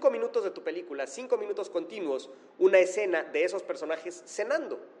por 5 minutos de tu película, 5 minutos continuos, una escena de esos personajes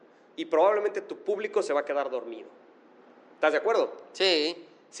cenando y probablemente tu público se va a quedar dormido. ¿Estás de acuerdo? Sí.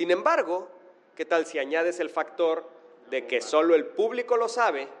 Sin embargo, ¿qué tal si añades el factor de que solo el público lo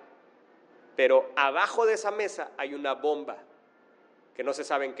sabe, pero abajo de esa mesa hay una bomba que no se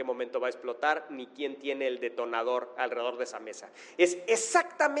sabe en qué momento va a explotar ni quién tiene el detonador alrededor de esa mesa? Es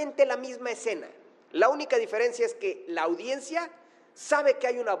exactamente la misma escena. La única diferencia es que la audiencia sabe que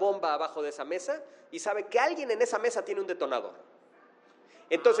hay una bomba abajo de esa mesa y sabe que alguien en esa mesa tiene un detonador.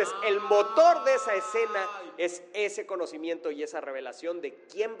 Entonces, el motor de esa escena es ese conocimiento y esa revelación de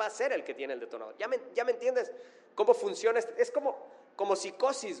quién va a ser el que tiene el detonador. ¿Ya me entiendes cómo funciona? Es como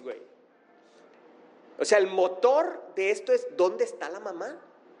Psicosis, güey. O sea, el motor de esto es ¿dónde está la mamá?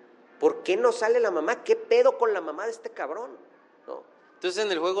 ¿Por qué no sale la mamá? ¿Qué pedo con la mamá de este cabrón? ¿No? Entonces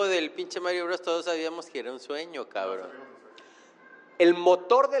en el juego del pinche Mario Bros todos sabíamos que era un sueño, cabrón. El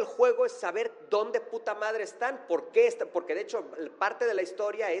motor del juego es saber dónde puta madre están, por qué están, porque de hecho parte de la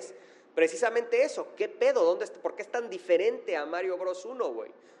historia es precisamente eso. ¿Qué pedo? ¿Por qué es tan diferente a Mario Bros 1, güey?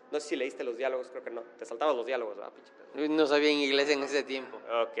 No sé si leíste los diálogos, creo que no. Te saltabas los diálogos, ¿verdad, pinche Pedro? No sabía inglés en ese tiempo.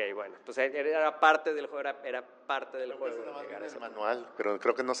 Ok, bueno, pues era parte del juego, era parte del juego. Era el manual, pero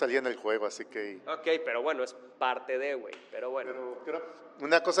creo que no salía en el juego, así que... Ok, pero bueno, es parte de, güey, pero bueno. Pero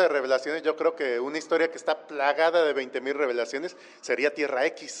una cosa de revelaciones, yo creo que una historia que está plagada de 20,000 revelaciones sería Tierra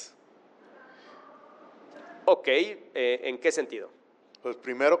X. Ok, ¿en qué sentido? Pues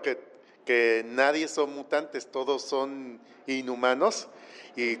primero que nadie son mutantes, todos son inhumanos,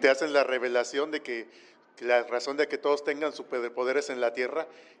 y te hacen la revelación de que la razón de que todos tengan superpoderes en la Tierra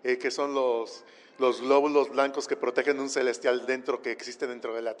que son los glóbulos blancos que protegen un celestial que existe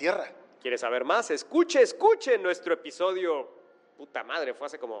dentro de la Tierra. ¿Quieres saber más? Escuche nuestro episodio, puta madre, fue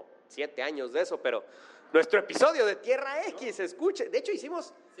hace como 7 años de eso, pero nuestro episodio de Tierra X, escuche. De hecho,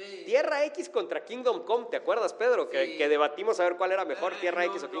 hicimos Tierra X contra Kingdom Come, ¿te acuerdas, Pedro? Sí. Que debatimos a ver cuál era mejor, Tierra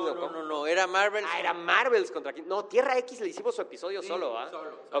X o Kingdom Come. No, era Marvel. Era Marvels contra Kingdom Come. No, Tierra X le hicimos su episodio solo, ¿ah?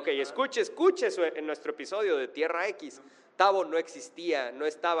 Solo. Ok, escuche en nuestro episodio de Tierra X. Tavo no existía, no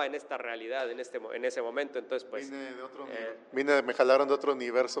estaba en esta realidad en ese momento, entonces pues... Me jalaron de otro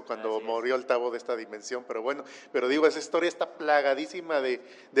universo cuando murió el Tavo de esta dimensión, pero bueno, pero digo, esa historia está plagadísima de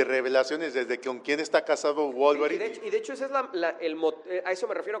revelaciones, desde que con quién está casado Wolverine. Y de hecho ese es a eso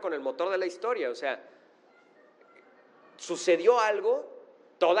me refiero con el motor de la historia, o sea, sucedió algo,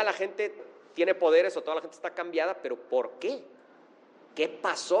 toda la gente tiene poderes o toda la gente está cambiada, pero ¿por qué? ¿Qué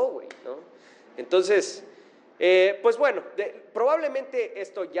pasó, güey? ¿No? Entonces... pues bueno, probablemente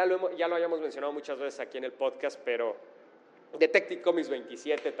esto ya lo hayamos mencionado muchas veces aquí en el podcast, pero Detective Comics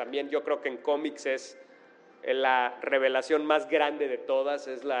 27 también yo creo que en cómics es la revelación más grande de todas,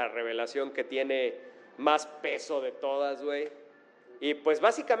 es la revelación que tiene más peso de todas, güey. Y pues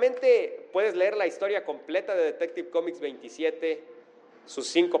básicamente puedes leer la historia completa de Detective Comics 27, sus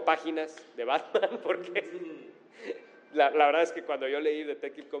 5 páginas de Batman, porque... La verdad es que cuando yo leí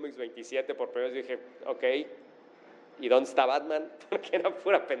Detective Comics 27 por primera vez dije, ok, ¿y dónde está Batman? Porque era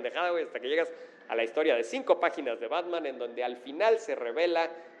pura pendejada, güey, hasta que llegas a la historia de 5 páginas de Batman, en donde al final se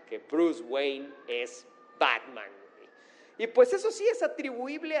revela que Bruce Wayne es Batman. Y pues eso sí es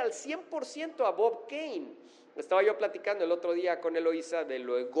atribuible al 100% a Bob Kane. Estaba yo platicando el otro día con Eloísa de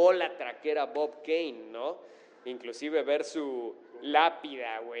lo ególatra que era Bob Kane, ¿no? Inclusive ver su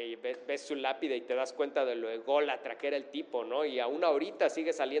lápida, güey, ves su lápida y te das cuenta de lo ególatra que era el tipo, ¿no? Y aún ahorita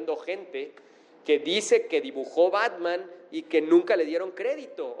sigue saliendo gente que dice que dibujó Batman y que nunca le dieron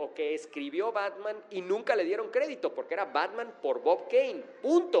crédito, o que escribió Batman y nunca le dieron crédito, porque era Batman por Bob Kane,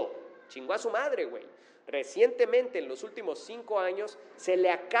 punto. Chingó a su madre, güey. Recientemente, en los últimos 5 años, se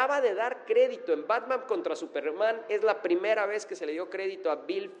le acaba de dar crédito. En Batman contra Superman es la primera vez que se le dio crédito a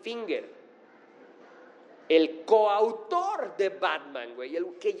Bill Finger, el coautor de Batman, güey,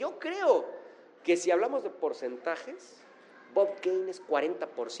 el que yo creo que si hablamos de porcentajes, Bob Kane es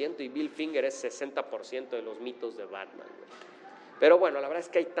 40% y Bill Finger es 60% de los mitos de Batman, güey. Pero bueno, la verdad es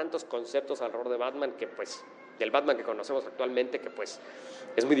que hay tantos conceptos alrededor de Batman que pues, del Batman que conocemos actualmente, que pues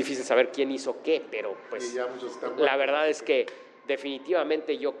es muy difícil saber quién hizo qué, pero pues la verdad es que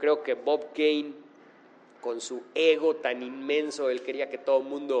definitivamente yo creo que Bob Kane, con su ego tan inmenso, él quería que todo el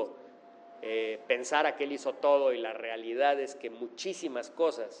mundo pensara que él hizo todo, y la realidad es que muchísimas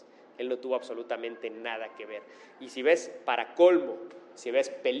cosas él no tuvo absolutamente nada que ver. Y si ves, para colmo, si ves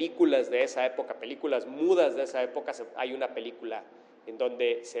películas de esa época, películas mudas de esa época, hay una película en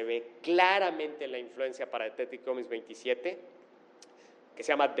donde se ve claramente la influencia para Detective Comics 27, que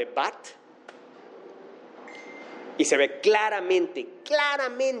se llama The Bat, y se ve claramente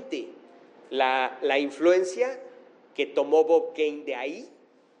la influencia que tomó Bob Kane de ahí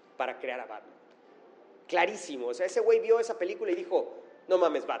para crear a Batman. Clarísimo, o sea, ese güey vio esa película y dijo, no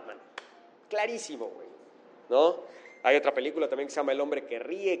mames, Batman. Clarísimo, güey, ¿no? Hay otra película también que se llama El hombre que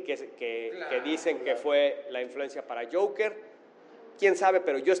ríe, que dicen que fue la influencia para Joker. Quién sabe,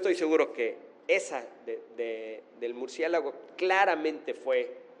 pero yo estoy seguro que esa del murciélago claramente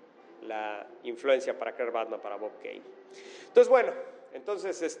fue la influencia para crear Batman para Bob Kane. Entonces, bueno,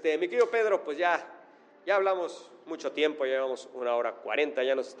 mi querido Pedro, pues ya hablamos mucho tiempo, ya llevamos 1:40,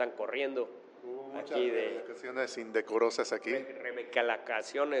 ya nos están corriendo. Muchas aquí revecaciones indecorosas aquí.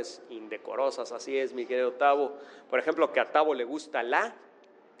 Revecaciones indecorosas, así es, mi querido Tavo. Por ejemplo, que a Tavo le gusta la...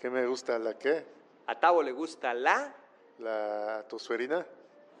 ¿Qué me gusta? ¿La qué? ¿A Tavo le gusta la...? ¿La tosferina?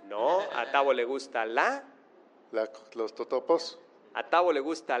 No, a Tavo le gusta la... ¿Los totopos? ¿A Tavo le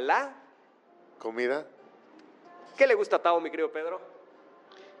gusta la...? ¿Comida? ¿Qué le gusta a Tavo, mi querido Pedro?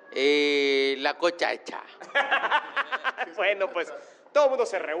 La cochacha. Bueno, pues todo el mundo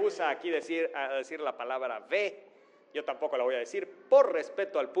se rehúsa aquí a decir la palabra V. Yo tampoco la voy a decir por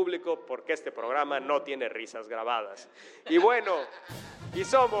respeto al público, porque este programa no tiene risas grabadas. Y bueno, y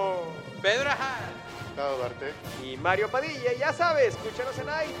somos Pedro Ajá. Tavo Darte. Y Mario Padilla, ya sabes, escúchanos en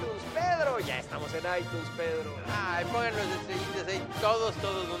iTunes, Pedro. Ya estamos en iTunes, Pedro. Ay, pónganos estrellitas ahí, todos,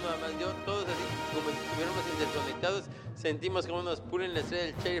 no nada más yo, todos así, como si estuviéramos interconectados, sentimos como nos pulen la estrella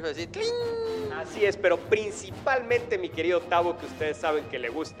del sheriff así, ¡tling! Así es, pero principalmente, mi querido Tavo, que ustedes saben que le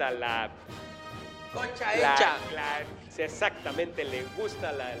gusta la... Concha hecha. Exactamente, le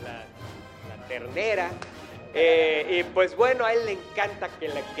gusta la ternera. Y pues bueno, a él le encanta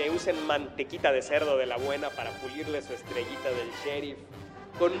que usen mantequita de cerdo de la buena para pulirle su estrellita del sheriff,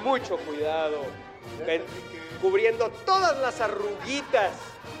 con mucho cuidado, cubriendo todas las arruguitas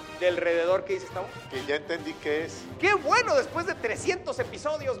de alrededor. ¿Qué dices, Tavo? Que ya entendí qué es. ¡Qué bueno! Después de 300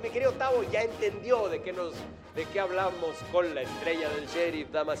 episodios, mi querido Tavo ya entendió de qué hablamos con la estrella del sheriff,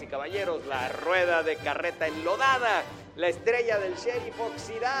 damas y caballeros, la rueda de carreta enlodada, la estrella del sheriff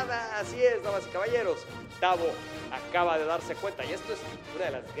oxidada. Así es, damas y caballeros. Tavo acaba de darse cuenta, y esto es una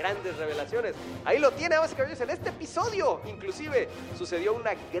de las grandes revelaciones. Ahí lo tiene, damas y caballeros, en este episodio. Inclusive sucedió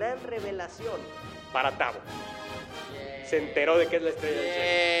una gran revelación para Tavo. Se enteró de qué es la estrella del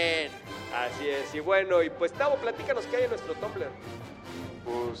sheriff. Así es, y bueno, y pues Tavo, platícanos qué hay en nuestro Tumblr.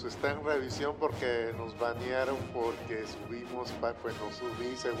 Pues está en revisión porque nos banearon porque subimos, pues nos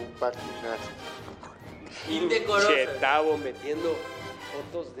subí según páginas. Indecorosas. Tavo metiendo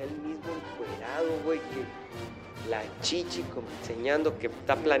fotos del mismo encuerado, güey, que la chichi como enseñando que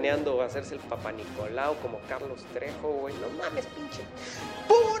está planeando hacerse el Papá Nicolau como Carlos Trejo, güey. No mames, pinche.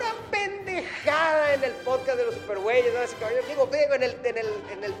 Pura pendejada en el podcast de los supergüeyes, damas y caballeros. Digo, en el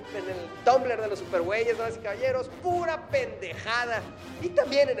Tumblr de los supergüeyes, damas y caballeros. Pura pendejada. Y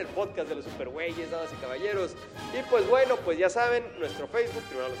también en el podcast de los supergüeyes, damas y caballeros. Y pues bueno, pues ya saben, nuestro Facebook,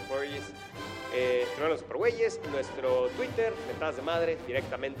 Tribunal de los Supergüeyes. Tribunal de los Supergüeyes, nuestro Twitter, Mentadas de Madre,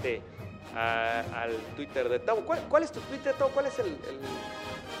 directamente al Twitter de Tavo. ¿Cuál es tu Twitter, Tavo? ¿Cuál es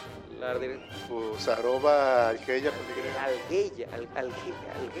Pues @Algueya.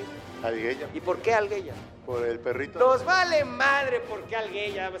 Algueya. ¿Y por qué Algueya? Por el perrito. Nos vale madre por qué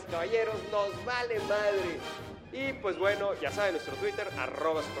Algueya, damas y caballeros, nos vale madre. Y pues bueno, ya saben, nuestro Twitter,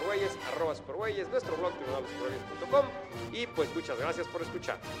 @supergüeyes, nuestro blog, tribunaldesupergüeyes.com. Y pues muchas gracias por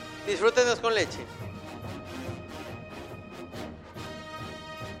escuchar. Disfrútenos con leche.